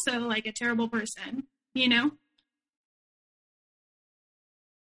I'm also like a terrible person, you know?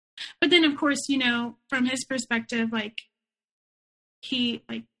 But then of course, you know, from his perspective, like he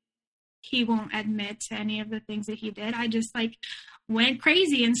won't admit to any of the things that he did. I just like went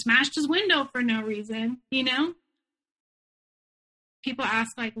crazy and smashed his window for no reason, you know? People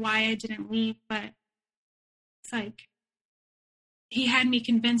ask like why I didn't leave, but it's like he had me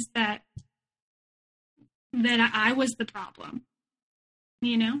convinced that I was the problem,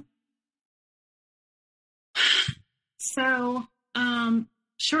 you know? So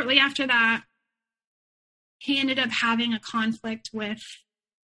shortly after that, he ended up having a conflict with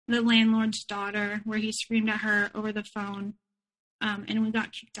the landlord's daughter where he screamed at her over the phone, and we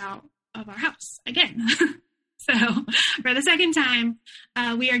got kicked out of our house again. So for the second time,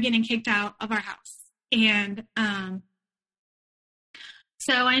 we are getting kicked out of our house. And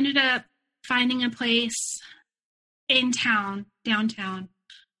so I ended up finding a place in town, downtown.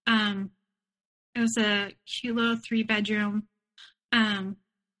 It was a cute little 3-bedroom.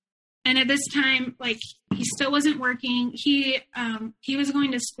 And at this time, like, he still wasn't working. He was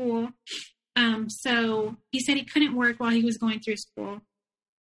going to school. So he said he couldn't work while he was going through school.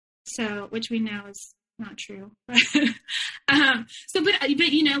 So, which we know is not true. But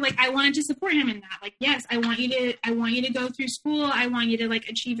you know, like, I wanted to support him in that. Like, yes, I want you to go through school. I want you to like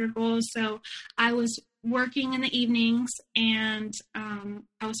achieve your goals. So I was working in the evenings, and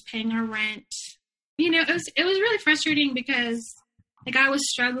I was paying our rent. You know, it was really frustrating because like I was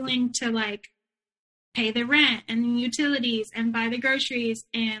struggling to like pay the rent and the utilities and buy the groceries,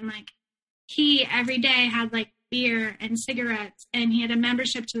 and like he every day had like beer and cigarettes, and he had a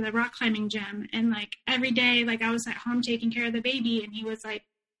membership to the rock climbing gym, and like every day like I was at home taking care of the baby, and he was like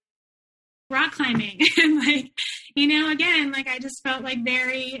rock climbing. And like, you know, again, like I just felt like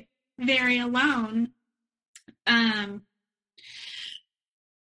very, very alone.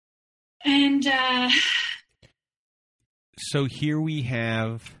 So here we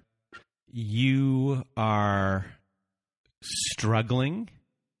have, you are struggling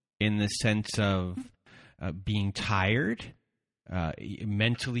in the sense of being tired,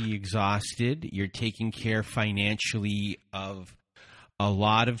 mentally exhausted. You're taking care financially of a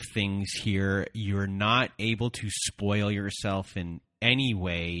lot of things here. You're not able to spoil yourself in any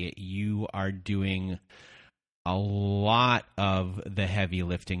way. You are doing a lot of the heavy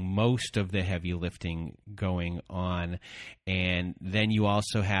lifting, most of the heavy lifting going on. And then you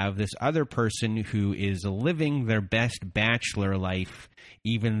also have this other person who is living their best bachelor life,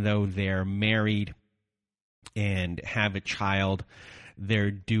 even though they're married and have a child. They're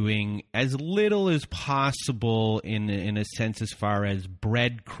doing as little as possible in a sense as far as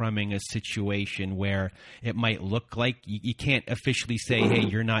breadcrumbing a situation where it might look like you can't officially say, hey,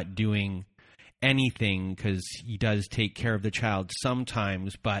 you're not doing anything, because he does take care of the child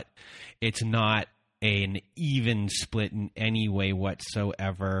sometimes, but it's not an even split in any way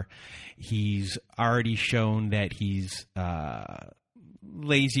whatsoever. He's already shown that he's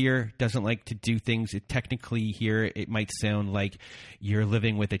lazier, doesn't like to do things. Technically here, it might sound like you're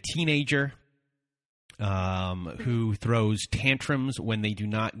living with a teenager. who throws tantrums when they do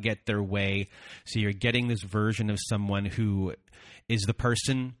not get their way. So you're getting this version of someone who is the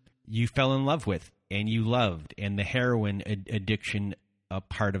person you fell in love with and you loved, and the heroin addiction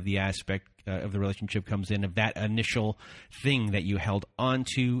part of the aspect of the relationship comes in, of that initial thing that you held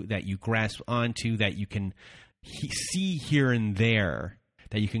onto, that you grasp onto, that you can see here and there,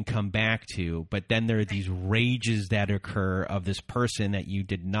 that you can come back to. But then there are these rages that occur of this person that you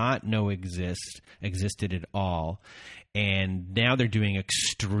did not know existed at all. And now they're doing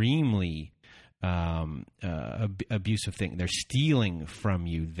extremely abusive things. They're stealing from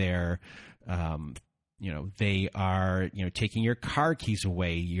you. They're they are, taking your car keys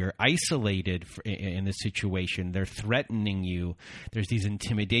away. You're isolated in this situation. They're threatening you. There's these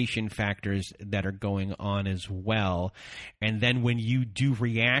intimidation factors that are going on as well. And then when you do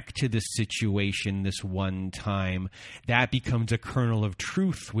react to this situation this one time, that becomes a kernel of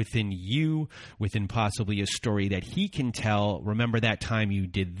truth within you, within possibly a story that he can tell. Remember that time you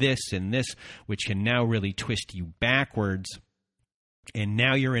did this and this, which can now really twist you backwards. And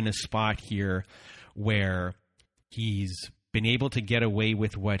now you're in a spot here where he's been able to get away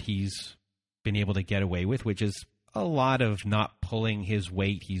with what he's been able to get away with, which is a lot of not pulling his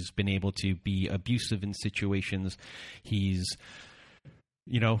weight. He's been able to be abusive in situations. He's,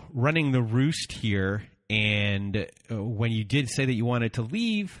 running the roost here. And when you did say that you wanted to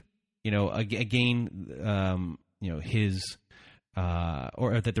leave, again, his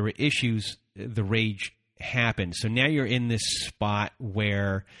or that there were issues, the rage happened. So now you're in this spot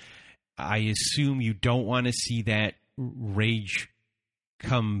where I assume you don't want to see that rage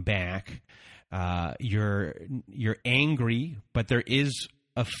come back. You're angry, but there is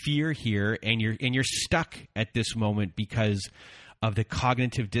a fear here, and you're stuck at this moment because of the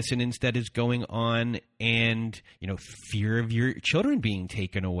cognitive dissonance that is going on, and fear of your children being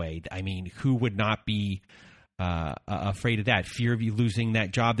taken away. I mean, who would not be afraid of that? Fear of you losing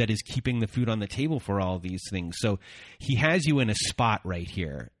that job that is keeping the food on the table for all of these things. So he has you in a spot right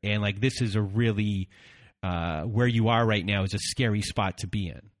here. And this is a really, where you are right now is a scary spot to be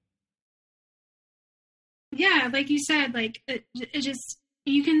in. Yeah. Like you said, it just,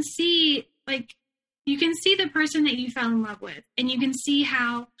 you can see the person that you fell in love with, and you can see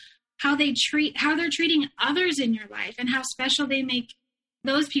how they're treating others in your life, and how special they make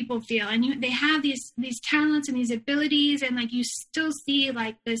those people feel. And they have these talents and these abilities, and you still see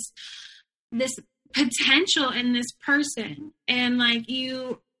this potential in this person, and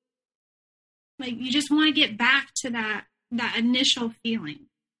you just want to get back to that initial feeling,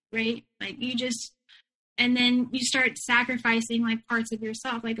 right? And then you start sacrificing parts of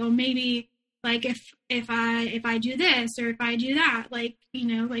yourself, maybe if I do this, or if I do that, we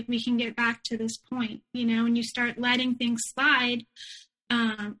can get back to this point, and you start letting things slide.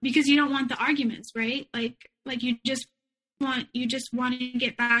 Because you don't want the arguments, right? You just want to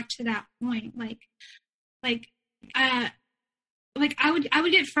get back to that point. I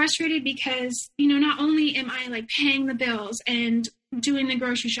would get frustrated because, not only am I paying the bills and doing the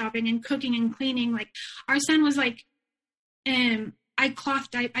grocery shopping and cooking and cleaning, our son was I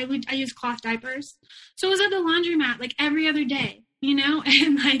use cloth diapers. So it was at the laundromat every other day, and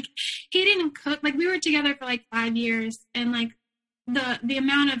he didn't cook. We were together for 5 years, and the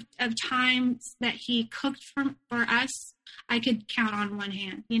amount of times that he cooked for us, I could count on one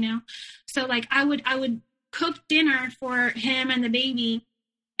hand, So I would cook dinner for him and the baby,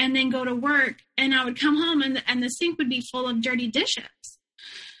 and then go to work, and I would come home, and the sink would be full of dirty dishes.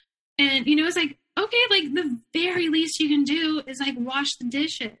 And, it's okay, the very least you can do is wash the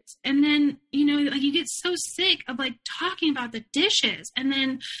dishes. And then, you get so sick of talking about the dishes. And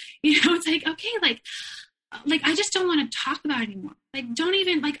then, it's okay, I just don't want to talk about it anymore. Don't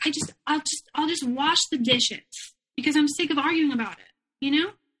even, I'll just wash the dishes because I'm sick of arguing about it,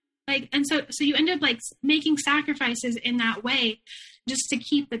 and so you end up making sacrifices in that way just to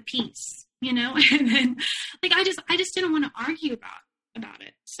keep the peace, and then I just didn't want to argue about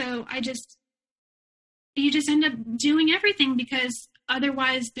it. So you just end up doing everything because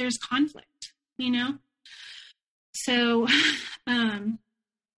otherwise there's conflict, So,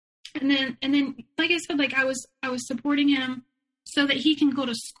 And then, like I said, I was supporting him so that he can go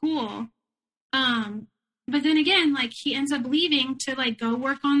to school. But then again, he ends up leaving to go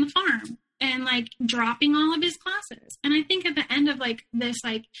work on the farm and dropping all of his classes. And I think at the end of this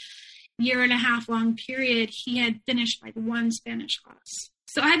year and a half long period, he had finished one Spanish class.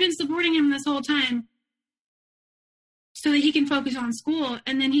 So I've been supporting him this whole time so that he can focus on school.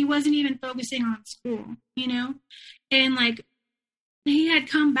 And then he wasn't even focusing on school, and he had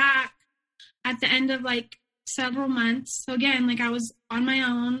come back at the end of several months. So again, like I was on my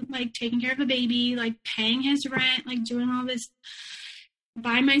own, like taking care of the baby, like paying his rent, like doing all this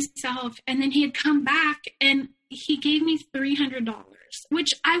by myself. And then he had come back and he gave me $300, which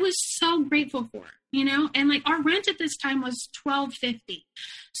I was so grateful for, you know? And like our rent at this time was $1,250.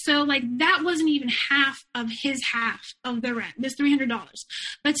 So like that wasn't even half of his half of the rent, this $300.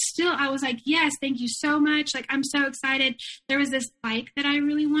 But still I was like, yes, thank you so much. Like, I'm so excited. There was this bike that I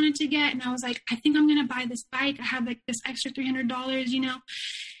really wanted to get. And I was like, I think I'm going to buy this bike. I have like this extra $300, you know?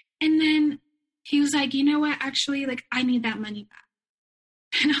 And then he was like, you know what? Actually, like I need that money back.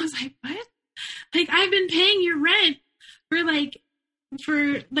 And I was like, what? Like, I've been paying your rent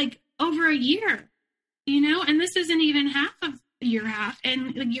for over a year, you know, and this isn't even half of your half.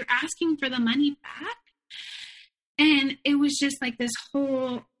 And like, you're asking for the money back. And it was just like this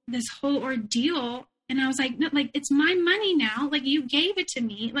whole ordeal. And I was like, no, like, it's my money now. Like, you gave it to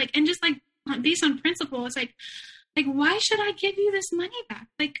me. Like, and just like based on principle, it's like, why should I give you this money back?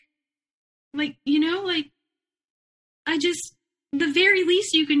 Like, you know, like, the very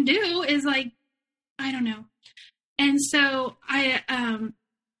least you can do is like, I don't know. And so I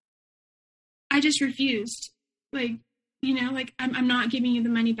just refused, like, you know, like I'm not giving you the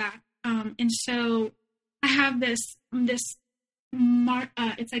money back. And so I have it's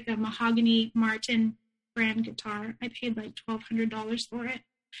like a mahogany Martin brand guitar. I paid like $1,200 for it.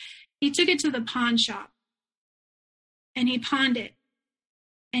 He took it to the pawn shop and he pawned it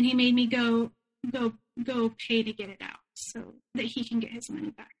and he made me go pay to get it out so that he can get his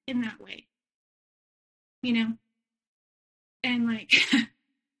money back in that way, you know? And like,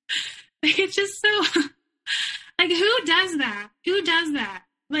 it's just so, like, who does that?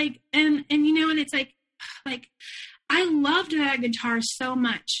 Like, and you know, and it's like, I loved that guitar so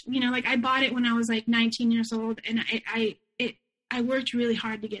much, you know, like I bought it when I was like 19 years old and I worked really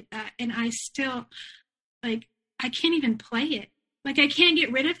hard to get that. And I still, like, I can't even play it. Like, I can't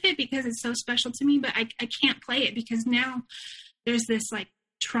get rid of it because it's so special to me, but I can't play it because now there's this like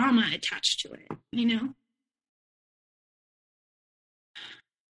trauma attached to it, you know?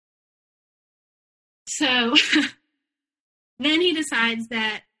 So then he decides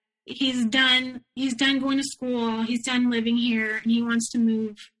that he's done going to school, he's done living here, and he wants to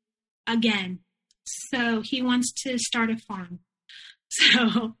move again. So he wants to start a farm.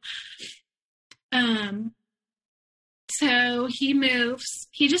 So he moves,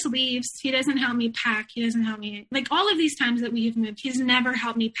 he just leaves. He doesn't help me pack. He doesn't help me, like all of these times that we've moved, he's never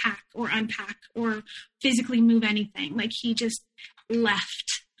helped me pack or unpack or physically move anything. Like he just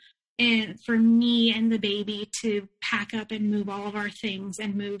left and for me and the baby to pack up and move all of our things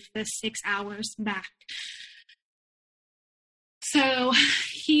and move the 6 hours back. So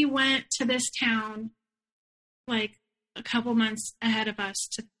he went to this town like a couple months ahead of us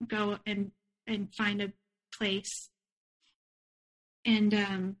to go and find a place.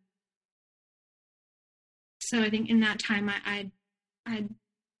 And so I think in that time I'd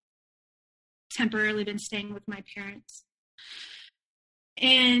temporarily been staying with my parents.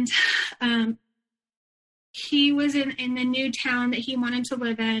 And he was in the new town that he wanted to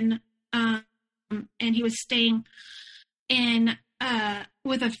live in, and he was staying in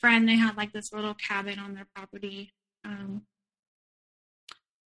with a friend. They had like this little cabin on their property.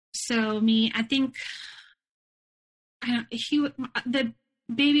 So the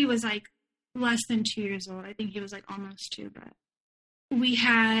baby was like less than 2 years old. I think he was like almost 2, but we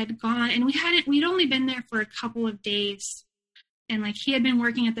had gone and we'd only been there for a couple of days. And like he had been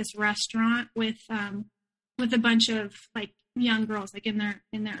working at this restaurant with a bunch of like young girls, like in their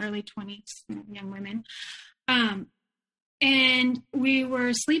early 20s, young women. And we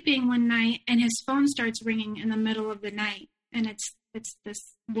were sleeping one night and his phone starts ringing in the middle of the night. And it's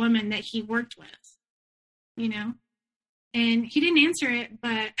this woman that he worked with, you know, and he didn't answer it.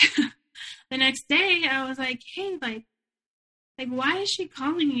 But the next day I was like, hey, like why is she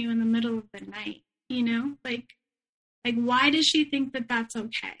calling you in the middle of the night? You know, like, why does she think that that's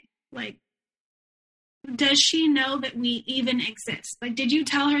okay? Like, does she know that we even exist? Like, did you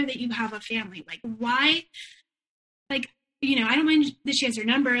tell her that you have a family? Like, why? Like, you know, I don't mind that she has your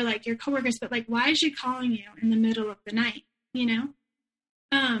number, like your coworkers, but like, why is she calling you in the middle of the night? You know?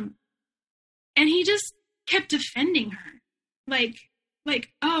 And he just kept defending her. Like,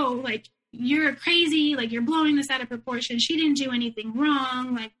 oh, like, you're crazy, like, you're blowing this out of proportion. She didn't do anything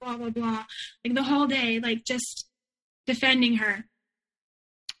wrong, like, blah, blah, blah. Like, the whole day, like, just defending her.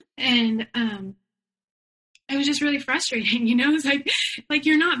 And it was just really frustrating, you know? It's like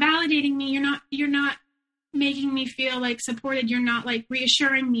you're not validating me, you're not making me feel like supported, you're not like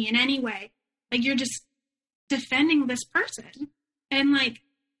reassuring me in any way. Like you're just defending this person. And like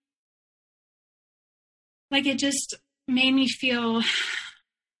like, it just made me feel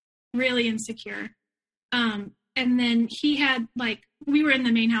really insecure. And then he had, like, we were in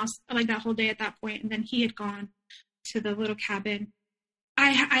the main house like that whole day at that point, and then he had gone to the little cabin.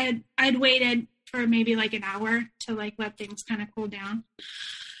 I'd waited for maybe like an hour to like let things kind of cool down.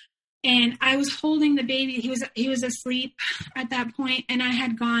 And I was holding the baby. He was asleep at that point, and I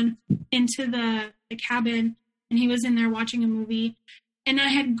had gone into the cabin, and he was in there watching a movie. And I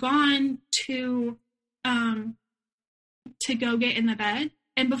had gone to go get in the bed.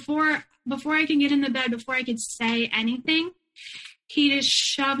 And before I can get in the bed, before I could say anything, he just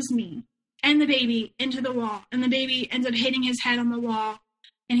shoves me and the baby into the wall. And the baby ends up hitting his head on the wall,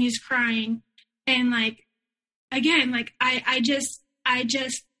 and he's crying. And like, again, like I just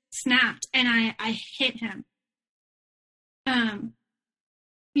snapped, and I hit him.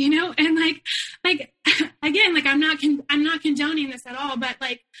 You know, and like again, like I'm not condoning this at all, but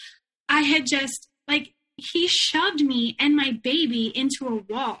like I had just, like, he shoved me and my baby into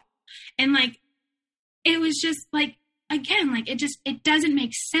a wall. And like, it was just like, again, like it doesn't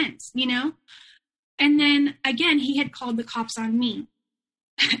make sense, you know? And then again, he had called the cops on me.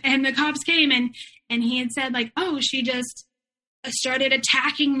 And the cops came, and he had said like, oh, she just started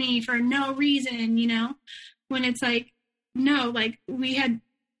attacking me for no reason, you know? When it's like, no, like we had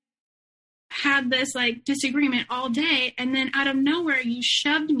this like disagreement all day, and then out of nowhere you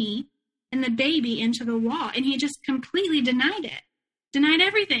shoved me and the baby into the wall. And he just completely denied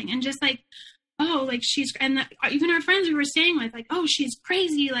everything, and just like, oh, like even our friends we were staying with, like, oh, she's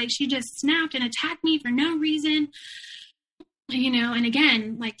crazy, like she just snapped and attacked me for no reason, you know? And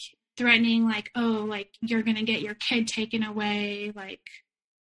again, like threatening, like, oh, like you're gonna get your kid taken away, like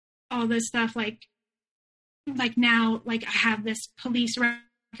all this stuff, like now, like I have this police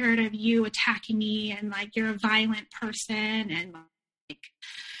record of you attacking me, and like you're a violent person, and like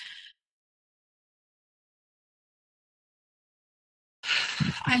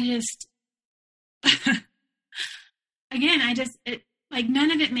I just again, like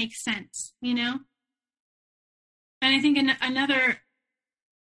none of it makes sense, you know? And I think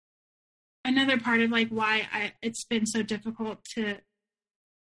another part of like why it's been so difficult to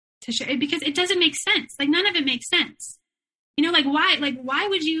share, because it doesn't make sense. Like none of it makes sense. You know, like why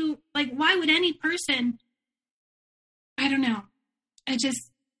would any person, I don't know. It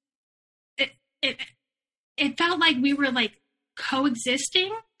felt like we were like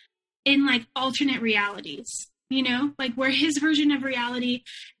coexisting in like alternate realities, you know, like where his version of reality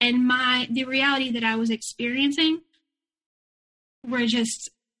and the reality that I was experiencing were just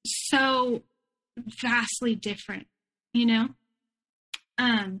so vastly different, you know?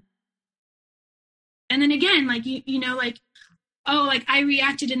 And then again, like, you know, like, oh, like I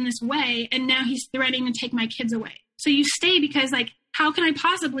reacted in this way, and now he's threatening to take my kids away. So you stay because like, how can I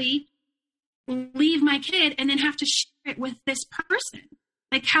possibly leave my kid and then have to share it with this person?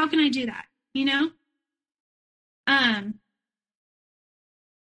 Like, how can I do that? You know? I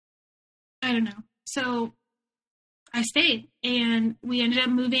don't know. So I stayed, and we ended up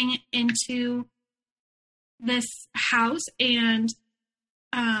moving into this house and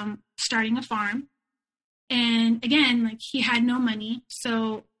starting a farm. And again, like he had no money.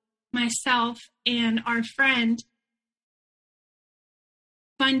 So myself and our friend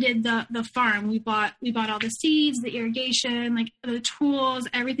funded the farm. We bought all the seeds, the irrigation, like the tools,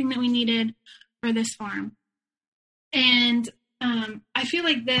 everything that we needed for this farm. And I feel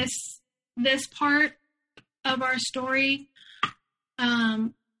like this part of our story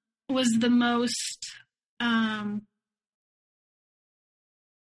was the most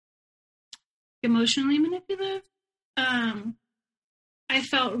emotionally manipulative. I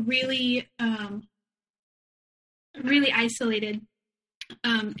felt really really isolated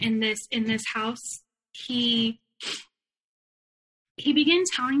in this house. He began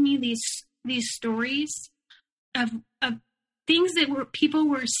telling me these stories of things that people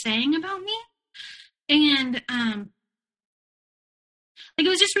were saying about me, and like it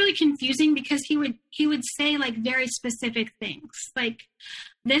was just really confusing, because he would say like very specific things, like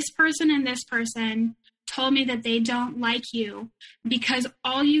this person and this person told me that they don't like you because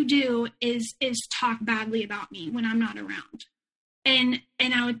all you do is talk badly about me when I'm not around. And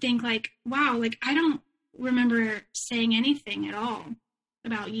I would think like, wow, like I don't remember saying anything at all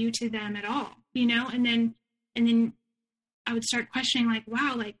about you to them at all, you know? And then I would start questioning like,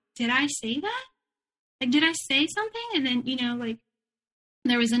 wow, like, did I say that? Like, did I say something? And then, you know, like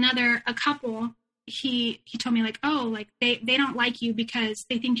there was a couple, he told me like, oh, like they don't like you because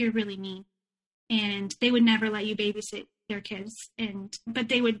they think you're really mean, and they would never let you babysit their kids. But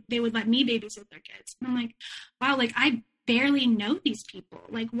they would let me babysit their kids. And I'm like, wow, like I barely know these people.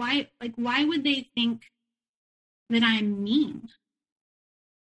 Like why would they think that I'm mean,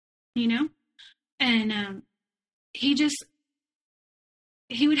 you know? And he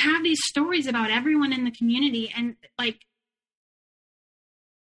would have these stories about everyone in the community, and like,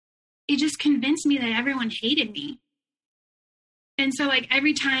 it just convinced me that everyone hated me. And so like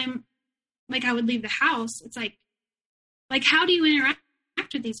every time like I would leave the house, it's like how do you interact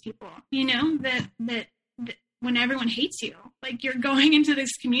with these people? You know, that when everyone hates you, like you're going into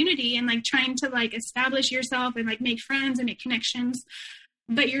this community and like trying to like establish yourself and like make friends and make connections,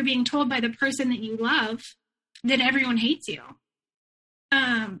 but you're being told by the person that you love that everyone hates you.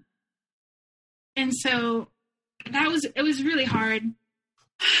 And so it was really hard.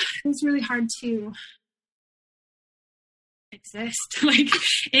 It was really hard to exist like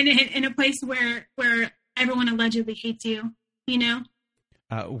in a place where everyone allegedly hates you, you know?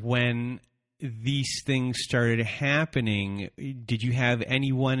 When these things started happening, did you have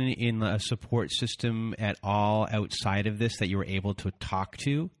anyone in a support system at all outside of this that you were able to talk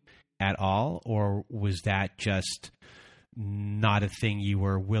to at all? Or was that just not a thing you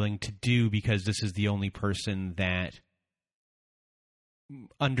were willing to do because this is the only person that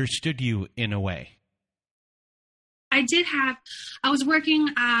understood you in a way? I was working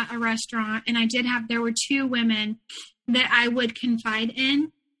at a restaurant, and there were two women that I would confide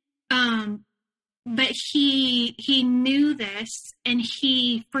in. But he knew this, and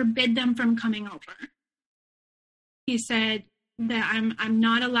he forbid them from coming over. He said that I'm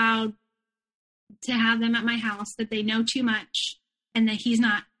not allowed to have them at my house, that they know too much, and that he's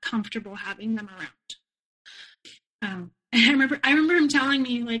not comfortable having them around. And I remember him telling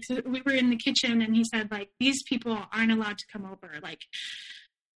me, like, so we were in the kitchen, and he said, like, these people aren't allowed to come over. Like,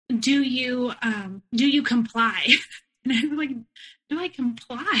 do you comply? And I was like, do I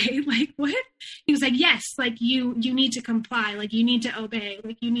comply? Like, what? He was like, yes, like you need to comply. Like, you need to obey.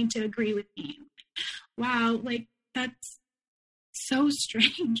 Like, you need to agree with me. Wow. Like, that's so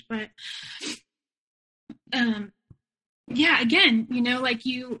strange. But, yeah, again, you know, like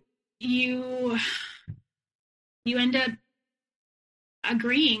you end up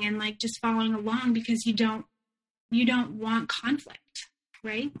agreeing and like just following along because you don't want conflict.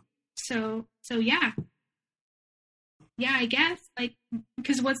 Right. So yeah. Yeah, I guess, like,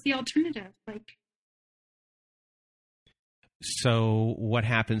 because what's the alternative? Like, so what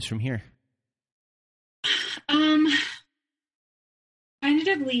happens from here? I ended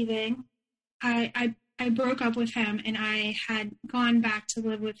up leaving. I broke up with him, and I had gone back to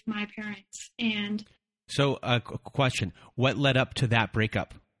live with my parents. And so, question: what led up to that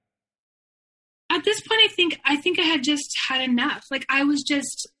breakup? At this point, I think I had just had enough. Like, I was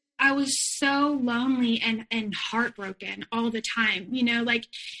so lonely and heartbroken all the time, you know, like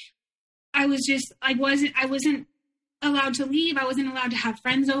I wasn't allowed to leave. I wasn't allowed to have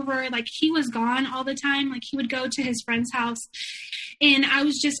friends over. Like, he was gone all the time. Like, he would go to his friend's house, and I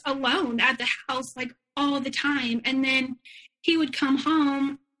was just alone at the house, like, all the time. And then he would come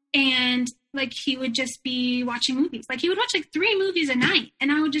home, and like, he would just be watching movies. Like, he would watch like 3 movies a night.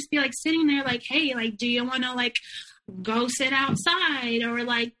 And I would just be like sitting there like, hey, like, do you want to like go sit outside or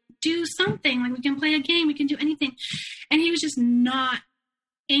like do something? Like, we can play a game, we can do anything. And he was just not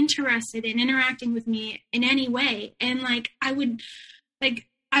interested in interacting with me in any way. And like, I would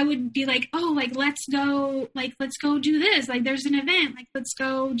be like, oh, like, let's go do this. Like, there's an event, like, let's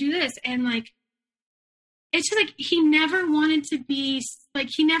go do this. And like, it's just like, he never wanted to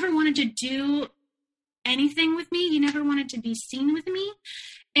do anything with me. He never wanted to be seen with me.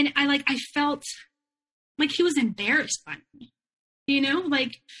 And I felt like he was embarrassed by me, you know,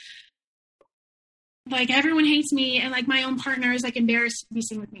 like everyone hates me, and like my own partner is like embarrassed to be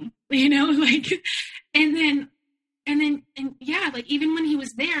seen with me, you know, like, and then yeah, like, even when he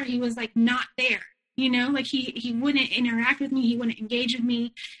was there, he was like not there, you know, like he wouldn't interact with me. He wouldn't engage with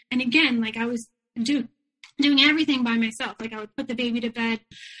me. And again, like, I was doing everything by myself. Like, I would put the baby to bed,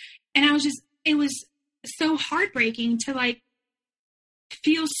 and it was so heartbreaking to like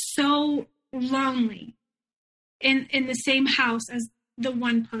feel so lonely in the same house as the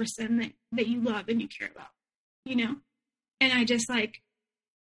one person that you love and you care about, you know? And I just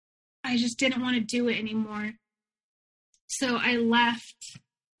didn't want to do it anymore. So I left.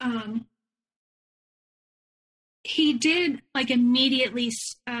 He did like immediately,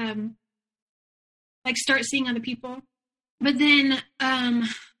 like, start seeing other people. But then,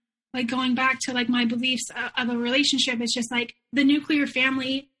 like, going back to like my beliefs of a relationship, it's just like the nuclear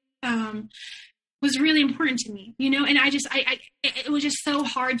family, was really important to me, you know? And it was just so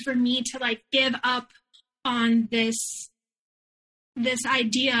hard for me to like give up on this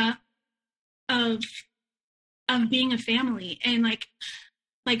idea of being a family and like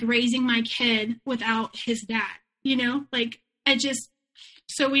raising my kid without his dad, you know, like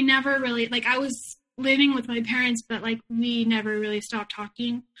so we never really, like I was living with my parents, but like we never really stopped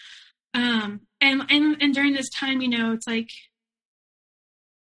talking. And during this time, you know, it's like,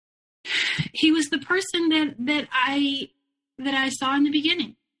 he was the person that I saw in the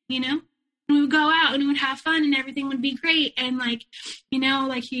beginning, you know, and we would go out and we would have fun and everything would be great. And like, you know,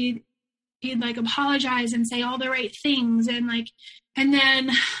 like he'd like apologize and say all the right things. And like, and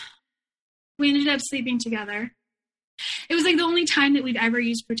then we ended up sleeping together. It was like the only time that we'd ever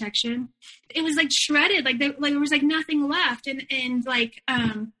used protection. It was like shredded. Like there was like nothing left. And like,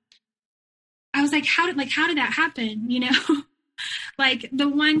 I was like, how did that happen? You know? Like the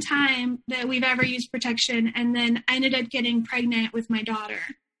one time that we've ever used protection, and then I ended up getting pregnant with my daughter.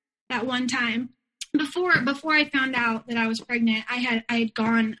 That one time, before I found out that I was pregnant, I had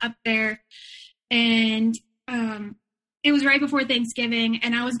gone up there, and it was right before Thanksgiving,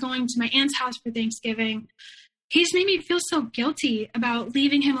 and I was going to my aunt's house for Thanksgiving. He just made me feel so guilty about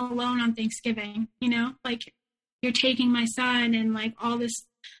leaving him alone on Thanksgiving. You know, like, you're taking my son and like all this,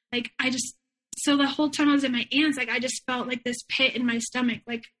 like so the whole time I was at my aunt's, like, I just felt like this pit in my stomach.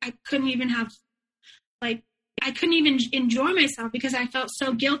 Like I couldn't even enjoy myself because I felt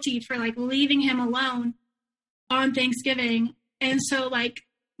so guilty for like leaving him alone on Thanksgiving. And so like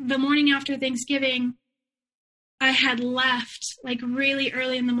the morning after Thanksgiving, I had left like really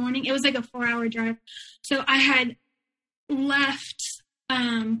early in the morning. It was like a 4-hour drive. So I had left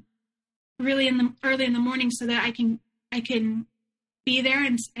really early in the morning so that I can be there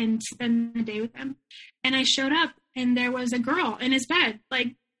and spend the day with him. And I showed up and there was a girl in his bed.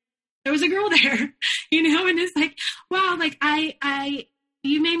 Like there was a girl there, you know, and it's like, wow, like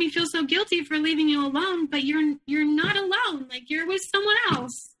you made me feel so guilty for leaving you alone, but you're not alone. Like you're with someone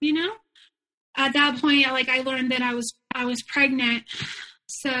else, you know? At that point, I learned that I was pregnant.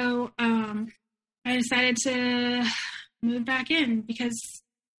 So, I decided to move back in because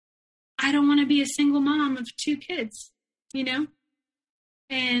I don't want to be a single mom of 2 kids, you know?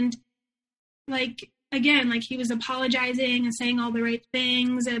 And like, again, like he was apologizing and saying all the right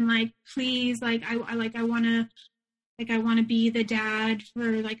things and like, please, like, I want to be the dad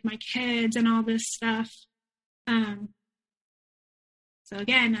for like my kids and all this stuff. So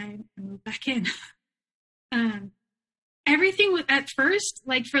again, I moved back in. Everything was at first,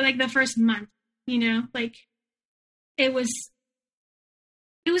 like for like the first month, you know, like it was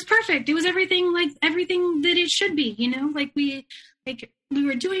perfect. It was everything that it should be, you know, like we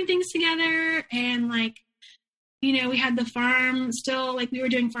were doing things together and like, you know, we had the farm still, like we were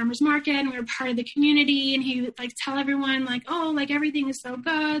doing farmers market and we were part of the community, and he would like tell everyone like, oh, like everything is so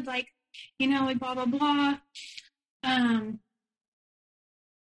good. Like, you know, like blah, blah, blah.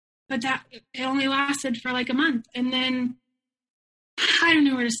 But that it only lasted for like a month. And then I don't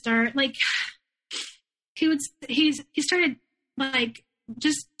know where to start. Like he started like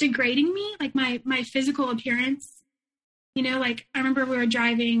just degrading me, like my physical appearance. You know, like I remember we were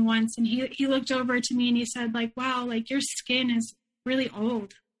driving once and he looked over to me and he said like, wow, like your skin is really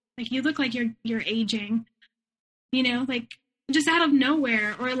old. Like you look like you're aging, you know, like just out of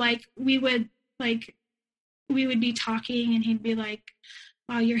nowhere. Or like we would be talking and he'd be like,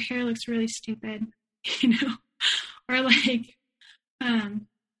 wow, your hair looks really stupid, you know? Or like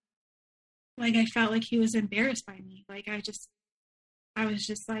I felt like he was embarrassed by me. Like I was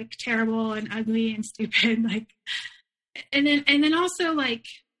just like terrible and ugly and stupid. Like, and then also like,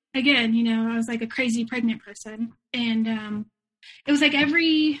 again, you know, I was like a crazy pregnant person. And it was like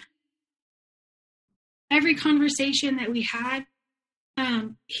every conversation that we had,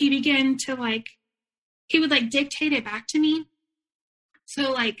 he began to like, he would like dictate it back to me.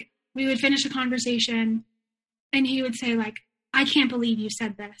 So like we would finish a conversation and he would say like, I can't believe you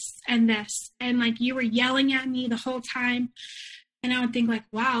said this and this. And like, you were yelling at me the whole time. And I would think like,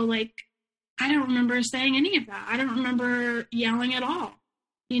 wow, like, I don't remember saying any of that. I don't remember yelling at all,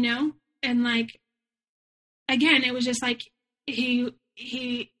 you know? And like, again, it was just like, he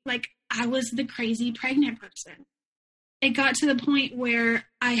like, I was the crazy pregnant person. It got to the point where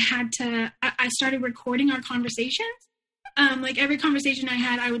I started recording our conversations. Like every conversation I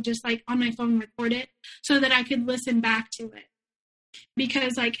had, I would just like on my phone record it so that I could listen back to it.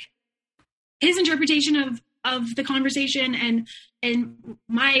 Because like his interpretation of the conversation and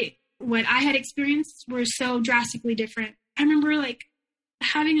what I had experienced were so drastically different. I remember like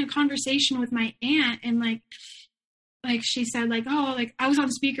having a conversation with my aunt and like she said like, oh, like I was on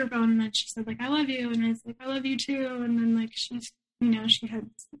speakerphone and then she said like, I love you. And I was like, I love you too. And then like, she's, you know, she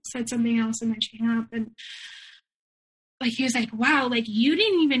had said something else and then she hung up and like, he was like, wow, like you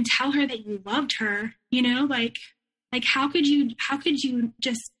didn't even tell her that you loved her, you know, like how could you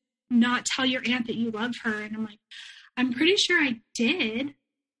just not tell your aunt that you love her? And I'm like, I'm pretty sure I did,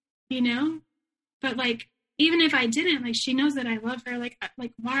 but like, even if I didn't, like, she knows that I love her. Like,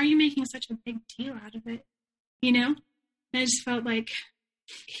 why are you making such a big deal out of it? And I just felt like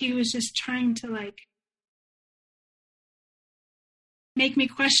he was just trying to like make me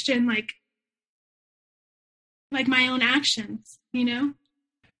question like my own actions,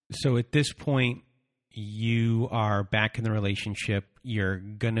 So at this point, you are back in the relationship. You're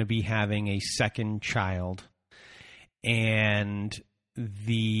going to be having a second child, and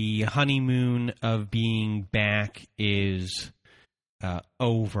the honeymoon of being back is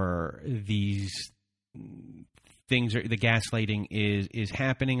over. These things the gaslighting is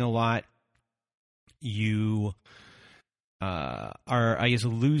happening a lot. You are, I guess,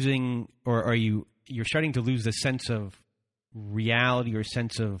 losing, or are you're starting to lose the sense of reality or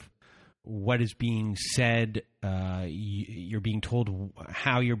sense of what is being said. You're being told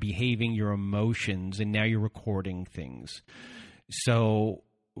how you're behaving, your emotions, and now you're recording things. So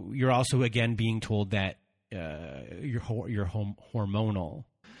you're also, again, being told that you're hormonal.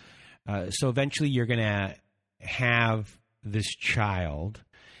 So eventually you're going to have this child.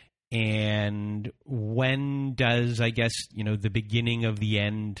 And when does, I guess, the beginning of the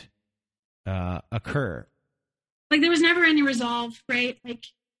end occur? Like, there was never any resolve, right? Like,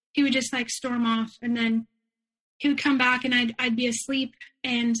 he would just like storm off, and then he would come back, and I'd be asleep,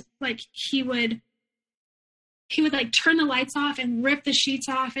 and like he would like turn the lights off and rip the sheets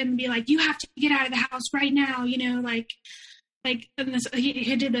off and be like, you have to get out of the house right now, like and this,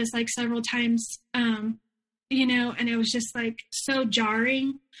 he did this like several times, and it was just like so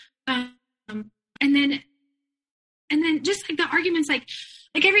jarring. And then just like the arguments, like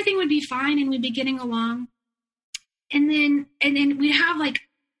everything would be fine and we'd be getting along. And then we'd have like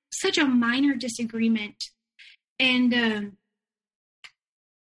such a minor disagreement, and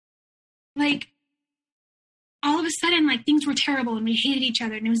like all of a sudden, like things were terrible and we hated each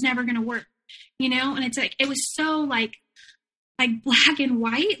other and it was never going to work, and it's like, it was so like black and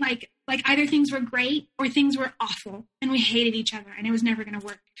white, like either things were great or things were awful and we hated each other and it was never going to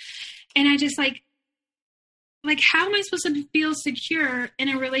work. And I just like, how am I supposed to feel secure in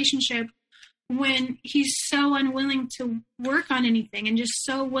a relationship when he's so unwilling to work on anything and just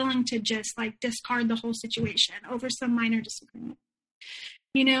so willing to just like discard the whole situation over some minor disagreement,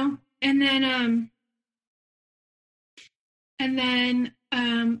 And then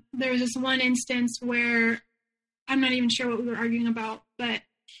there was this one instance where I'm not even sure what we were arguing about, but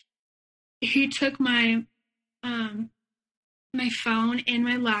he took my my phone and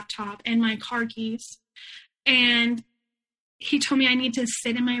my laptop and my car keys, and he told me I need to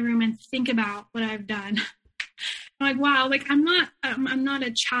sit in my room and think about what I've done. I'm like, wow, like I'm not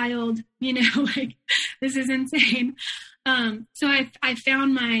a child, like this is insane. So I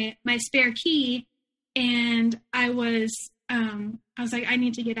found my spare key, and I was like, I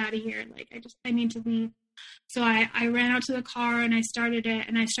need to get out of here. Like I need to leave. So I ran out to the car and I started it,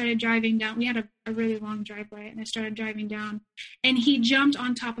 and I started driving down. We had a really long driveway, and I started driving down, and he jumped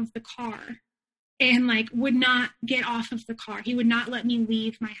on top of the car and like would not get off of the car. He would not let me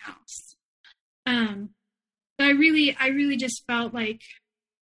leave my house. So I really just felt like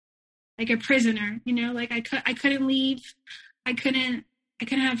a prisoner, like I couldn't leave. I couldn't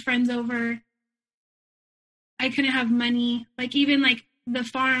have friends over. I couldn't have money. Like even like the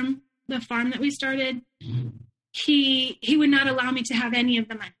farm that we started, he would not allow me to have any of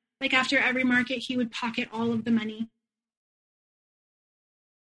the money. Like after every market, he would pocket all of the money.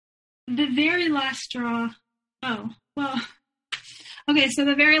 The very last straw. Oh, well, okay. So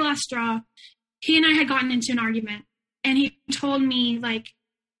the very last straw, he and I had gotten into an argument, and he told me like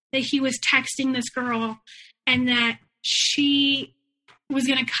that he was texting this girl and that she was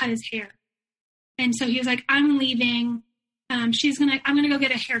going to cut his hair. And so he was like, I'm leaving. I'm going to go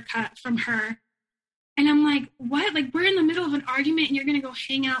get a haircut from her. And I'm like, what? Like, we're in the middle of an argument and you're going to go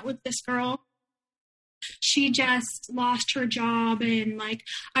hang out with this girl? She just lost her job, and like,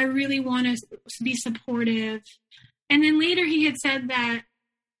 I really want to be supportive. And then later he had said that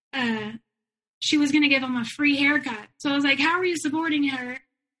she was going to give him a free haircut. So I was like, how are you supporting her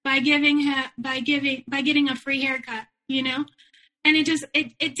by getting a free haircut, And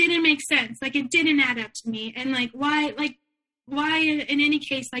it didn't make sense. Like, it didn't add up to me. And like, why in any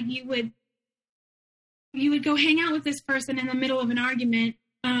case, like you would go hang out with this person in the middle of an argument.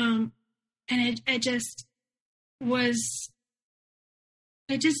 And it just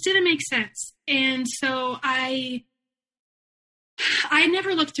didn't make sense. And so I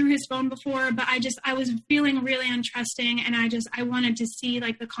never looked through his phone before, but I was feeling really untrusting, and I wanted to see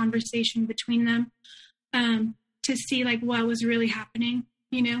like the conversation between them, to see like what was really happening.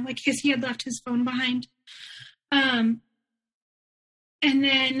 like because he had left his phone behind. And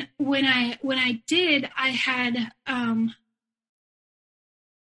then when I did, I had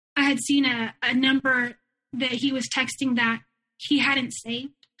seen a number that he was texting that he hadn't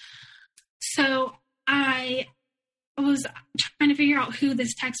saved. So I was trying to figure out who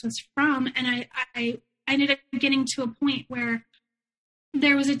this text was from. And I ended up getting to a point where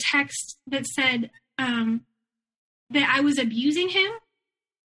there was a text that said that I was abusing him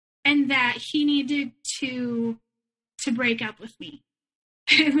and that he needed to break up with me.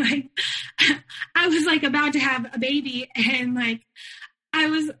 And like, I was like about to have a baby, and like, I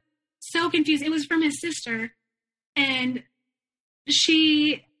was so confused. It was from his sister, and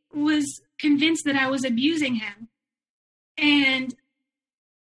she was convinced that I was abusing him. And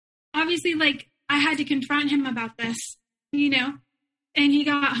obviously, like, I had to confront him about this, and he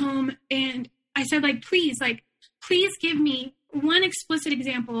got home and I said, like, please give me one explicit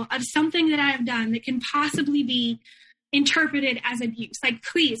example of something that I have done that can possibly be interpreted as abuse. Like,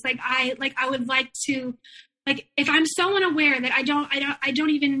 please, I would like to, like, if I'm so unaware that I don't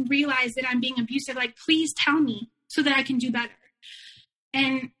even realize that I'm being abusive, like, please tell me so that I can do better.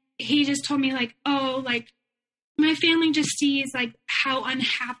 And he just told me, like, oh, like, my family just sees, like, how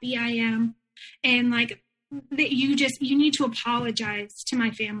unhappy I am. And, like, that you need to apologize to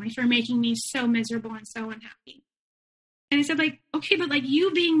my family for making me so miserable and so unhappy. And I said, like, okay, but like,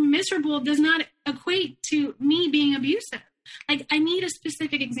 you being miserable does not equate to me being abusive. Like, I need a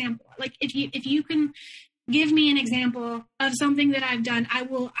specific example. Like, if you can give me an example of something that I've done, I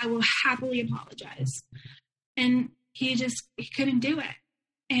will happily apologize. And he couldn't do it.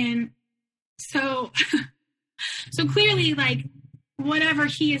 And so clearly, like, whatever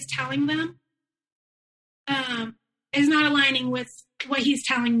he is telling them is not aligning with what he's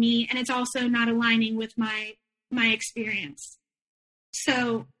telling me, and it's also not aligning with my experience.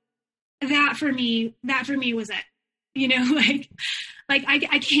 So that for me was it.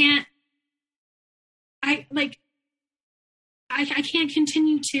 I can't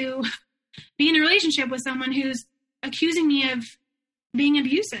continue to be in a relationship with someone who's accusing me of being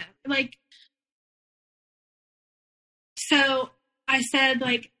abusive. Like, so I said,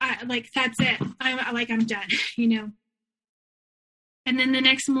 that's it. I'm done, And then the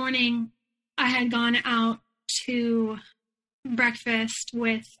next morning I had gone out to breakfast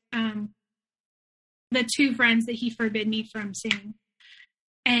with the two friends that he forbid me from seeing.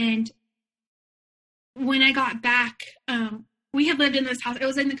 And when I got back, we had lived in this house. It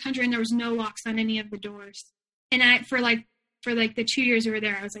was in the country, and there was no locks on any of the doors. And for the 2 years we were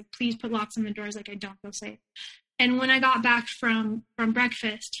there, I was like, please put locks on the doors. Like, I don't feel safe. And when I got back from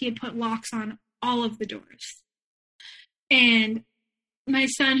breakfast, he had put locks on all of the doors. And my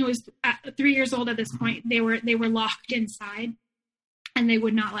son, who was 3 years old at this point, they were locked inside, and they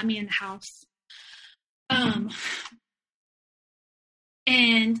would not let me in the house.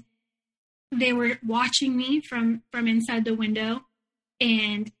 And they were watching me from inside the window,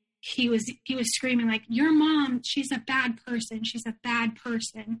 and he was screaming, like, your mom, she's a bad person. She's a bad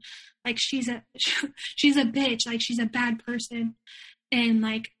person. Like, she's a bitch. Like, she's a bad person. And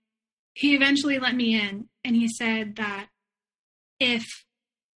like, he eventually let me in, and he said that if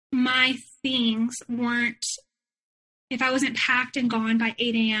my things if I wasn't packed and gone by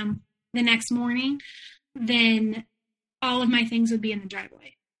 8 a.m. the next morning, then all of my things would be in the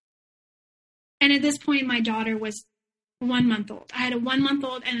driveway. And at this point, my daughter was 1 month old. I had a 1 month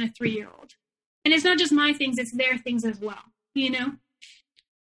old and a 3-year-old. And it's not just my things, it's their things as well,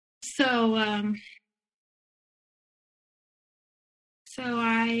 So,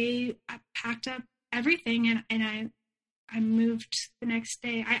 I packed up everything and I moved the next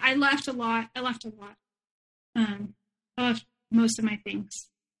day. I left a lot. I left most of my things,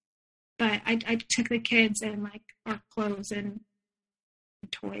 but I took the kids and like our clothes and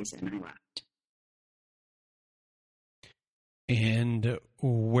toys, and I left. And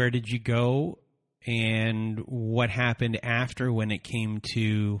where did you go, and what happened after when it came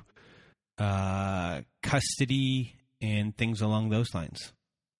to custody and things along those lines?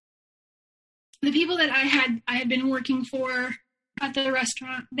 The people that I had been working for at the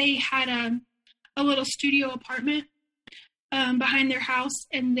restaurant, they had a little studio apartment behind their house,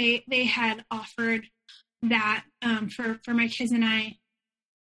 and they had offered that for my kids and I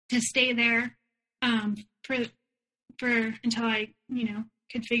to stay there for until I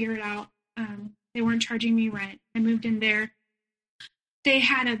could figure it out. They weren't charging me rent. I moved in there. They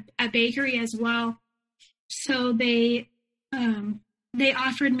had a bakery as well, so they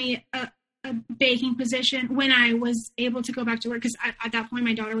offered me a baking position when I was able to go back to work, because at that point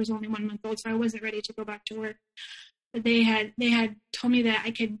my daughter was only 1 month old, so I wasn't ready to go back to work. they had told me that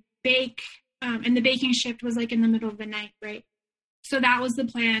I could bake, and the baking shift was like in the middle of the night, right? So that was the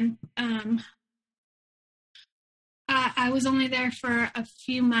plan. I was only there for a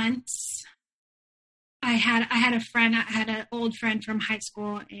few months. I had an old friend from high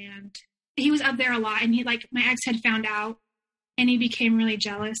school, and he was up there a lot, and my ex had found out, and he became really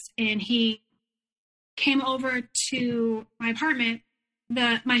jealous, and he came over to my apartment.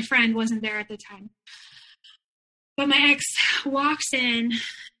 My friend wasn't there at the time, but my ex walks in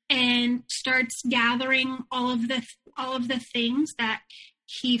and starts gathering all of the things that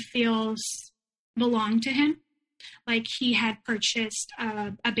he feels belong to him. Like, he had purchased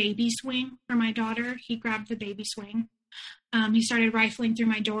a baby swing for my daughter. He grabbed the baby swing. He started rifling through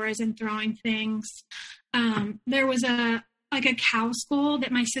my drawers and throwing things. There was a cow skull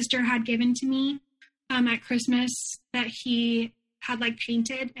that my sister had given to me at Christmas that he had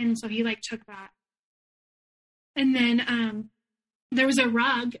painted, and so he took that. And then there was a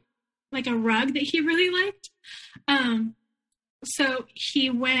rug that he really liked. So he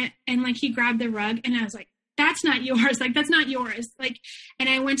went and he grabbed the rug, and I was like, that's not yours. That's not yours. And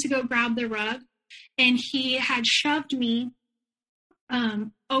I went to go grab the rug, and he had shoved me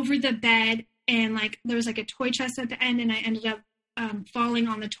over the bed, and there was a toy chest at the end, and I ended up falling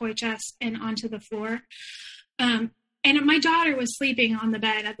on the toy chest and onto the floor. And my daughter was sleeping on the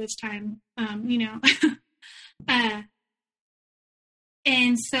bed at this time,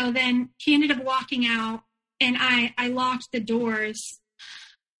 and so then he ended up walking out, and I locked the doors,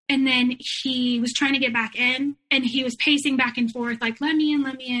 and then he was trying to get back in, and he was pacing back and forth, let me in,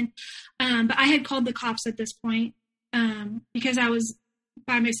 let me in. But I had called the cops at this point, because I was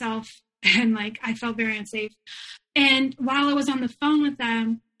by myself, and I felt very unsafe. And while I was on the phone with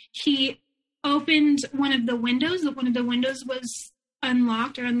them, he opened one of the windows. One of the windows was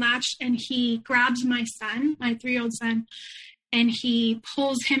unlocked or unlatched, and he grabs my son, my 3-year-old son, and he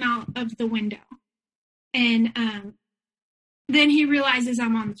pulls him out of the window. And then he realizes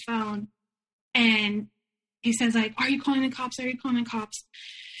I'm on the phone, and he says, are you calling the cops? Are you calling the cops?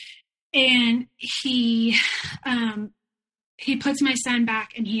 And he puts my son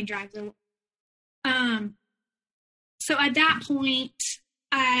back, and he drives away. So at that point,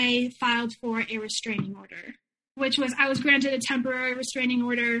 I filed for a restraining order, I was granted a temporary restraining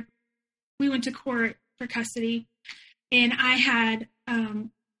order. We went to court for custody, and I had,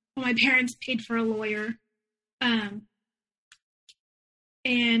 my parents paid for a lawyer.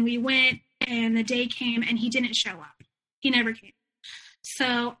 And we went, and the day came, and he didn't show up. He never came.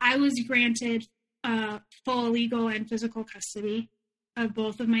 So I was granted full legal and physical custody of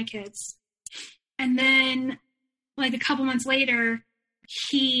both of my kids. And then, a couple months later,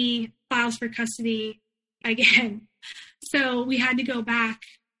 he files for custody again. So we had to go back.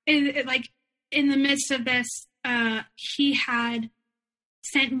 In the midst of this, he had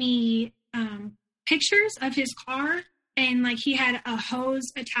sent me pictures of his car, and he had a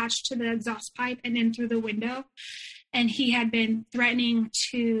hose attached to the exhaust pipe and in through the window, and he had been threatening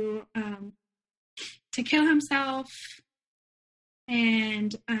to kill himself.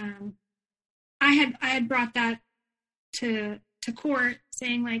 And I had brought that to court,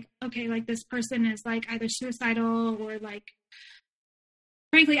 saying okay, this person is either suicidal or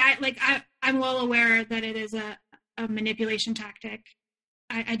frankly, I'm well aware that it is a manipulation tactic.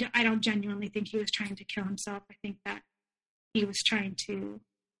 I don't genuinely think he was trying to kill himself. I think that he was trying to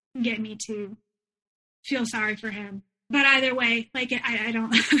get me to feel sorry for him. But either way, I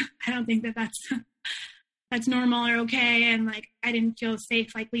don't I don't think that that's normal or okay. And I didn't feel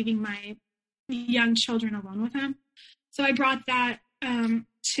safe leaving my young children alone with him. So I brought that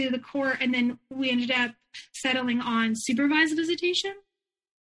to the court, and then we ended up settling on supervised visitation.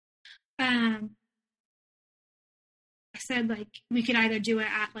 I said we could either do it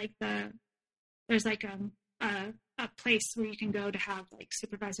at there's a place where you can go to have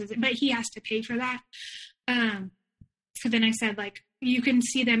supervised visit, but he has to pay for that. So then I said you can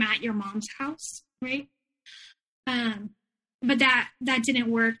see them at your mom's house, right? But that didn't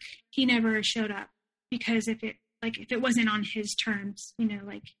work. He never showed up, because if it wasn't on his terms,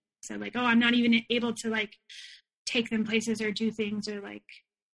 said oh, I'm not even able to take them places or do things or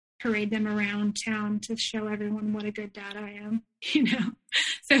parade them around town to show everyone what a good dad I am,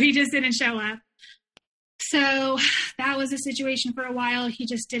 So he just didn't show up. So that was a situation for a while. He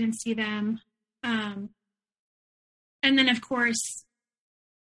just didn't see them. And then of course,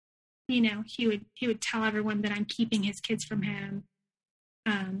 he would tell everyone that I'm keeping his kids from him.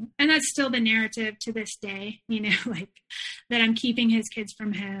 And that's still the narrative to this day, that I'm keeping his kids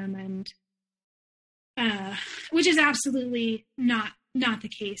from him, and which is absolutely not the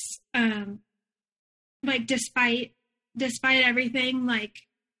case. Despite despite everything, like,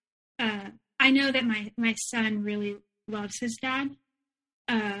 I know that my son really loves his dad.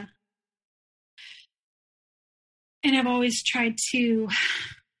 And I've always tried to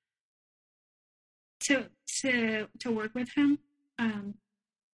work with him.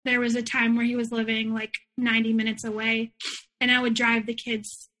 There was a time where he was living like 90 minutes away, and I would drive the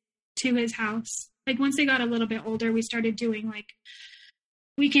kids to his house. Like, once they got a little bit older, we started doing like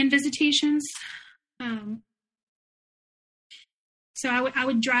weekend visitations. So I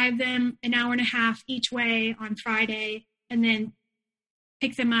would drive them an hour and a half each way on Friday, and then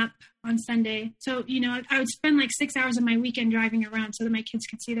pick them up on Sunday. So, I would spend like 6 hours of my weekend driving around so that my kids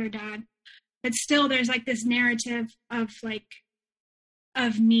could see their dad. But still, there's like this narrative of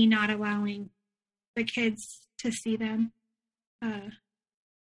me not allowing the kids to see them. And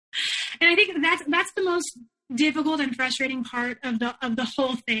I think that's the most difficult and frustrating part of the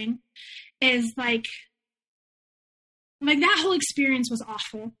whole thing, is like that whole experience was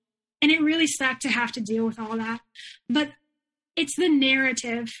awful, and it really sucked to have to deal with all that. But it's the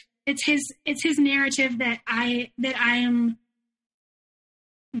narrative. It's his narrative that I am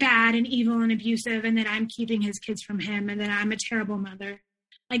bad and evil and abusive, and that I'm keeping his kids from him, and that I'm a terrible mother.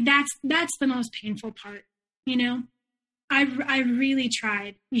 Like, that's the most painful part, I really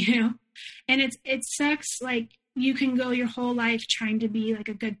tried, and it sucks. Like, you can go your whole life trying to be like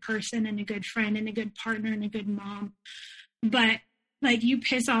a good person and a good friend and a good partner and a good mom, but like, you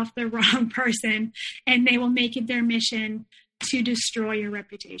piss off the wrong person and they will make it their mission to destroy your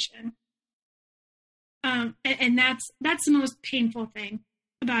reputation. And that's the most painful thing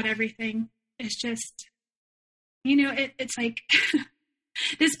about everything. It's just, it's like,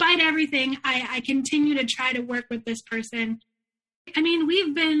 despite everything, I continue to try to work with this person. I mean,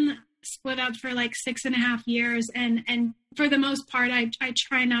 we've been split up for like 6.5 years, and for the most part, I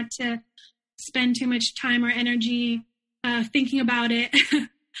try not to spend too much time or energy thinking about it.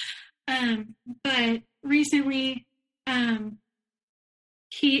 But recently,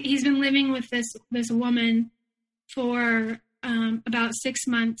 he's been living with this woman for about 6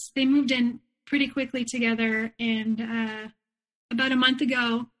 months. They moved in pretty quickly together, and about a month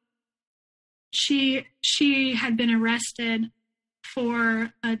ago, she had been arrested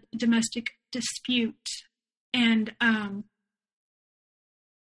for a domestic dispute, and I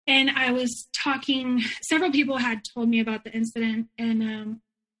was talking. Several people had told me about the incident, and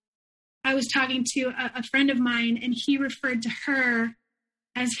I was talking to a friend of mine, and he referred to her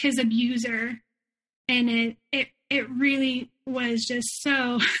as his abuser, and it really was just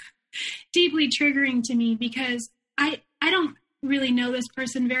so deeply triggering to me, because I don't really know this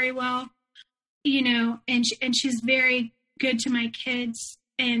person very well, and she's very good to my kids.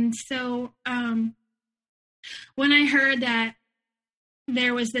 And so when I heard that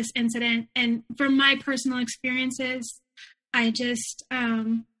there was this incident, and from my personal experiences, I just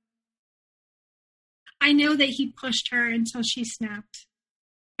I know that he pushed her until she snapped.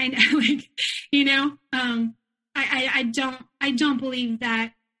 I know, I don't believe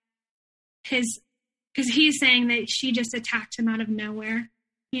that because he's saying that she just attacked him out of nowhere.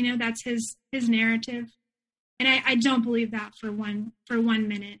 That's his narrative. And I don't believe that for one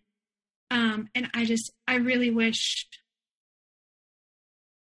minute. And I really wish,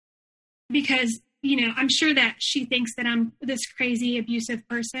 because, I'm sure that she thinks that I'm this crazy abusive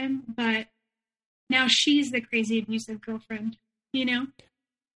person, but now she's the crazy abusive girlfriend,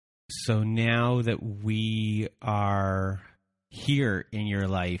 So now that we are here in your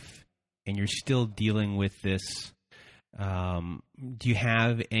life and you're still dealing with this, do you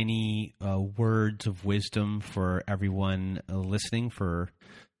have any words of wisdom for everyone listening for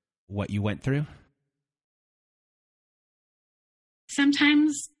what you went through?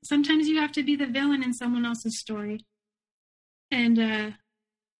 Sometimes you have to be the villain in someone else's story. And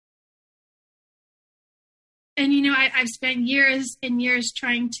I've spent years and years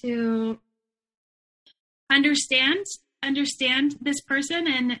trying to understand this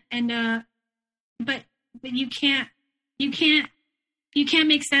person, but you can't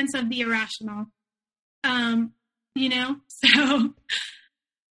make sense of the irrational. So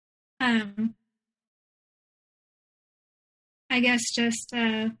I guess just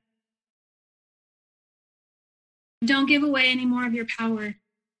don't give away any more of your power.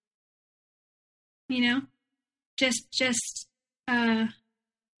 Just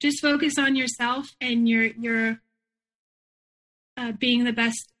focus on yourself and your being the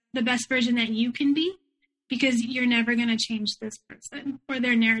best version that you can be, because you're never going to change this person or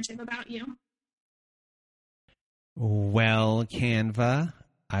their narrative about you. Well, Canva,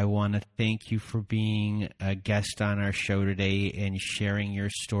 I want to thank you for being a guest on our show today and sharing your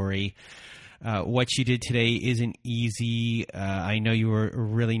story. what you did today isn't easy. I know you were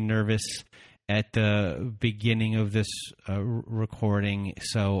really nervous at the beginning of this recording,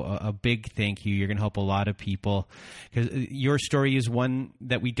 so a big thank you. You're going to help a lot of people, because your story is one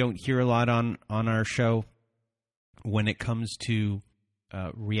that we don't hear a lot on our show when it comes to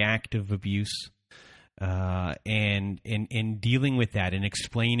reactive abuse. And dealing with that and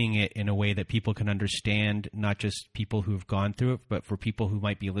explaining it in a way that people can understand, not just people who have gone through it, but for people who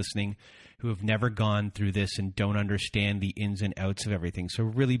might be listening who have never gone through this and don't understand the ins and outs of everything. So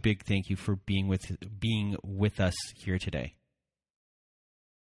really big thank you for being with us here today.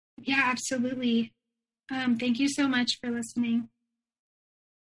 Yeah, absolutely. Thank you so much for listening.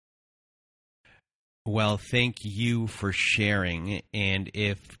 Well, thank you for sharing. And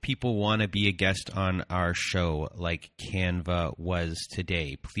if people want to be a guest on our show like Canva was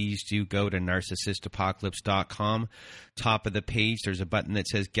today, please do go to narcissistapocalypse.com. Top of the page, there's a button that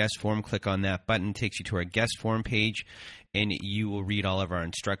says guest form. Click on that button, takes you to our guest form page, and you will read all of our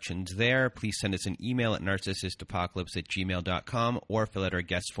instructions there. Please send us an email at narcissistapocalypse@gmail.com or fill out our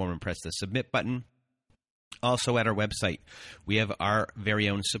guest form and press the submit button. Also, at our website, we have our very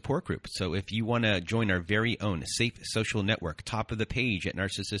own support group. So if you want to join our very own safe social network, top of the page at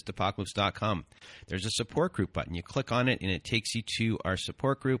narcissistapocalypse.com, there's a support group button. You click on it, and it takes you to our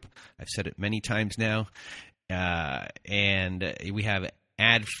support group. I've said it many times now. And we have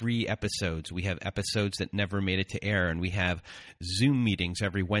ad-free episodes. We have episodes that never made it to air. And we have Zoom meetings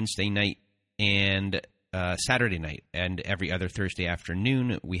every Wednesday night and Saturday night, and every other Thursday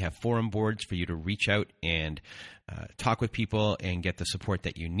afternoon. We have forum boards for you to reach out and talk with people and get the support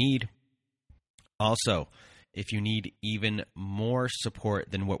that you need. Also, if you need even more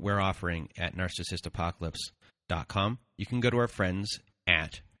support than what we're offering at narcissistapocalypse.com, you can go to our friends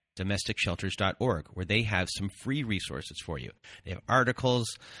at domesticshelters.org, where they have some free resources for you. They have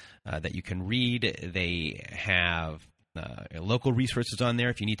articles that you can read. They have local resources on there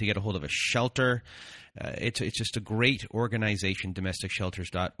if you need to get a hold of a shelter. It's just a great organization,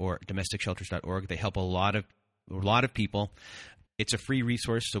 domesticshelters.org. They help a lot of people. It's a free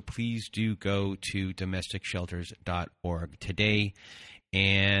resource, so please do go to domesticshelters.org today.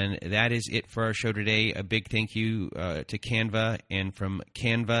 And that is it for our show today. A big thank you to Canva, and from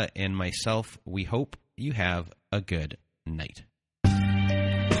Canva and myself, we hope you have a good night.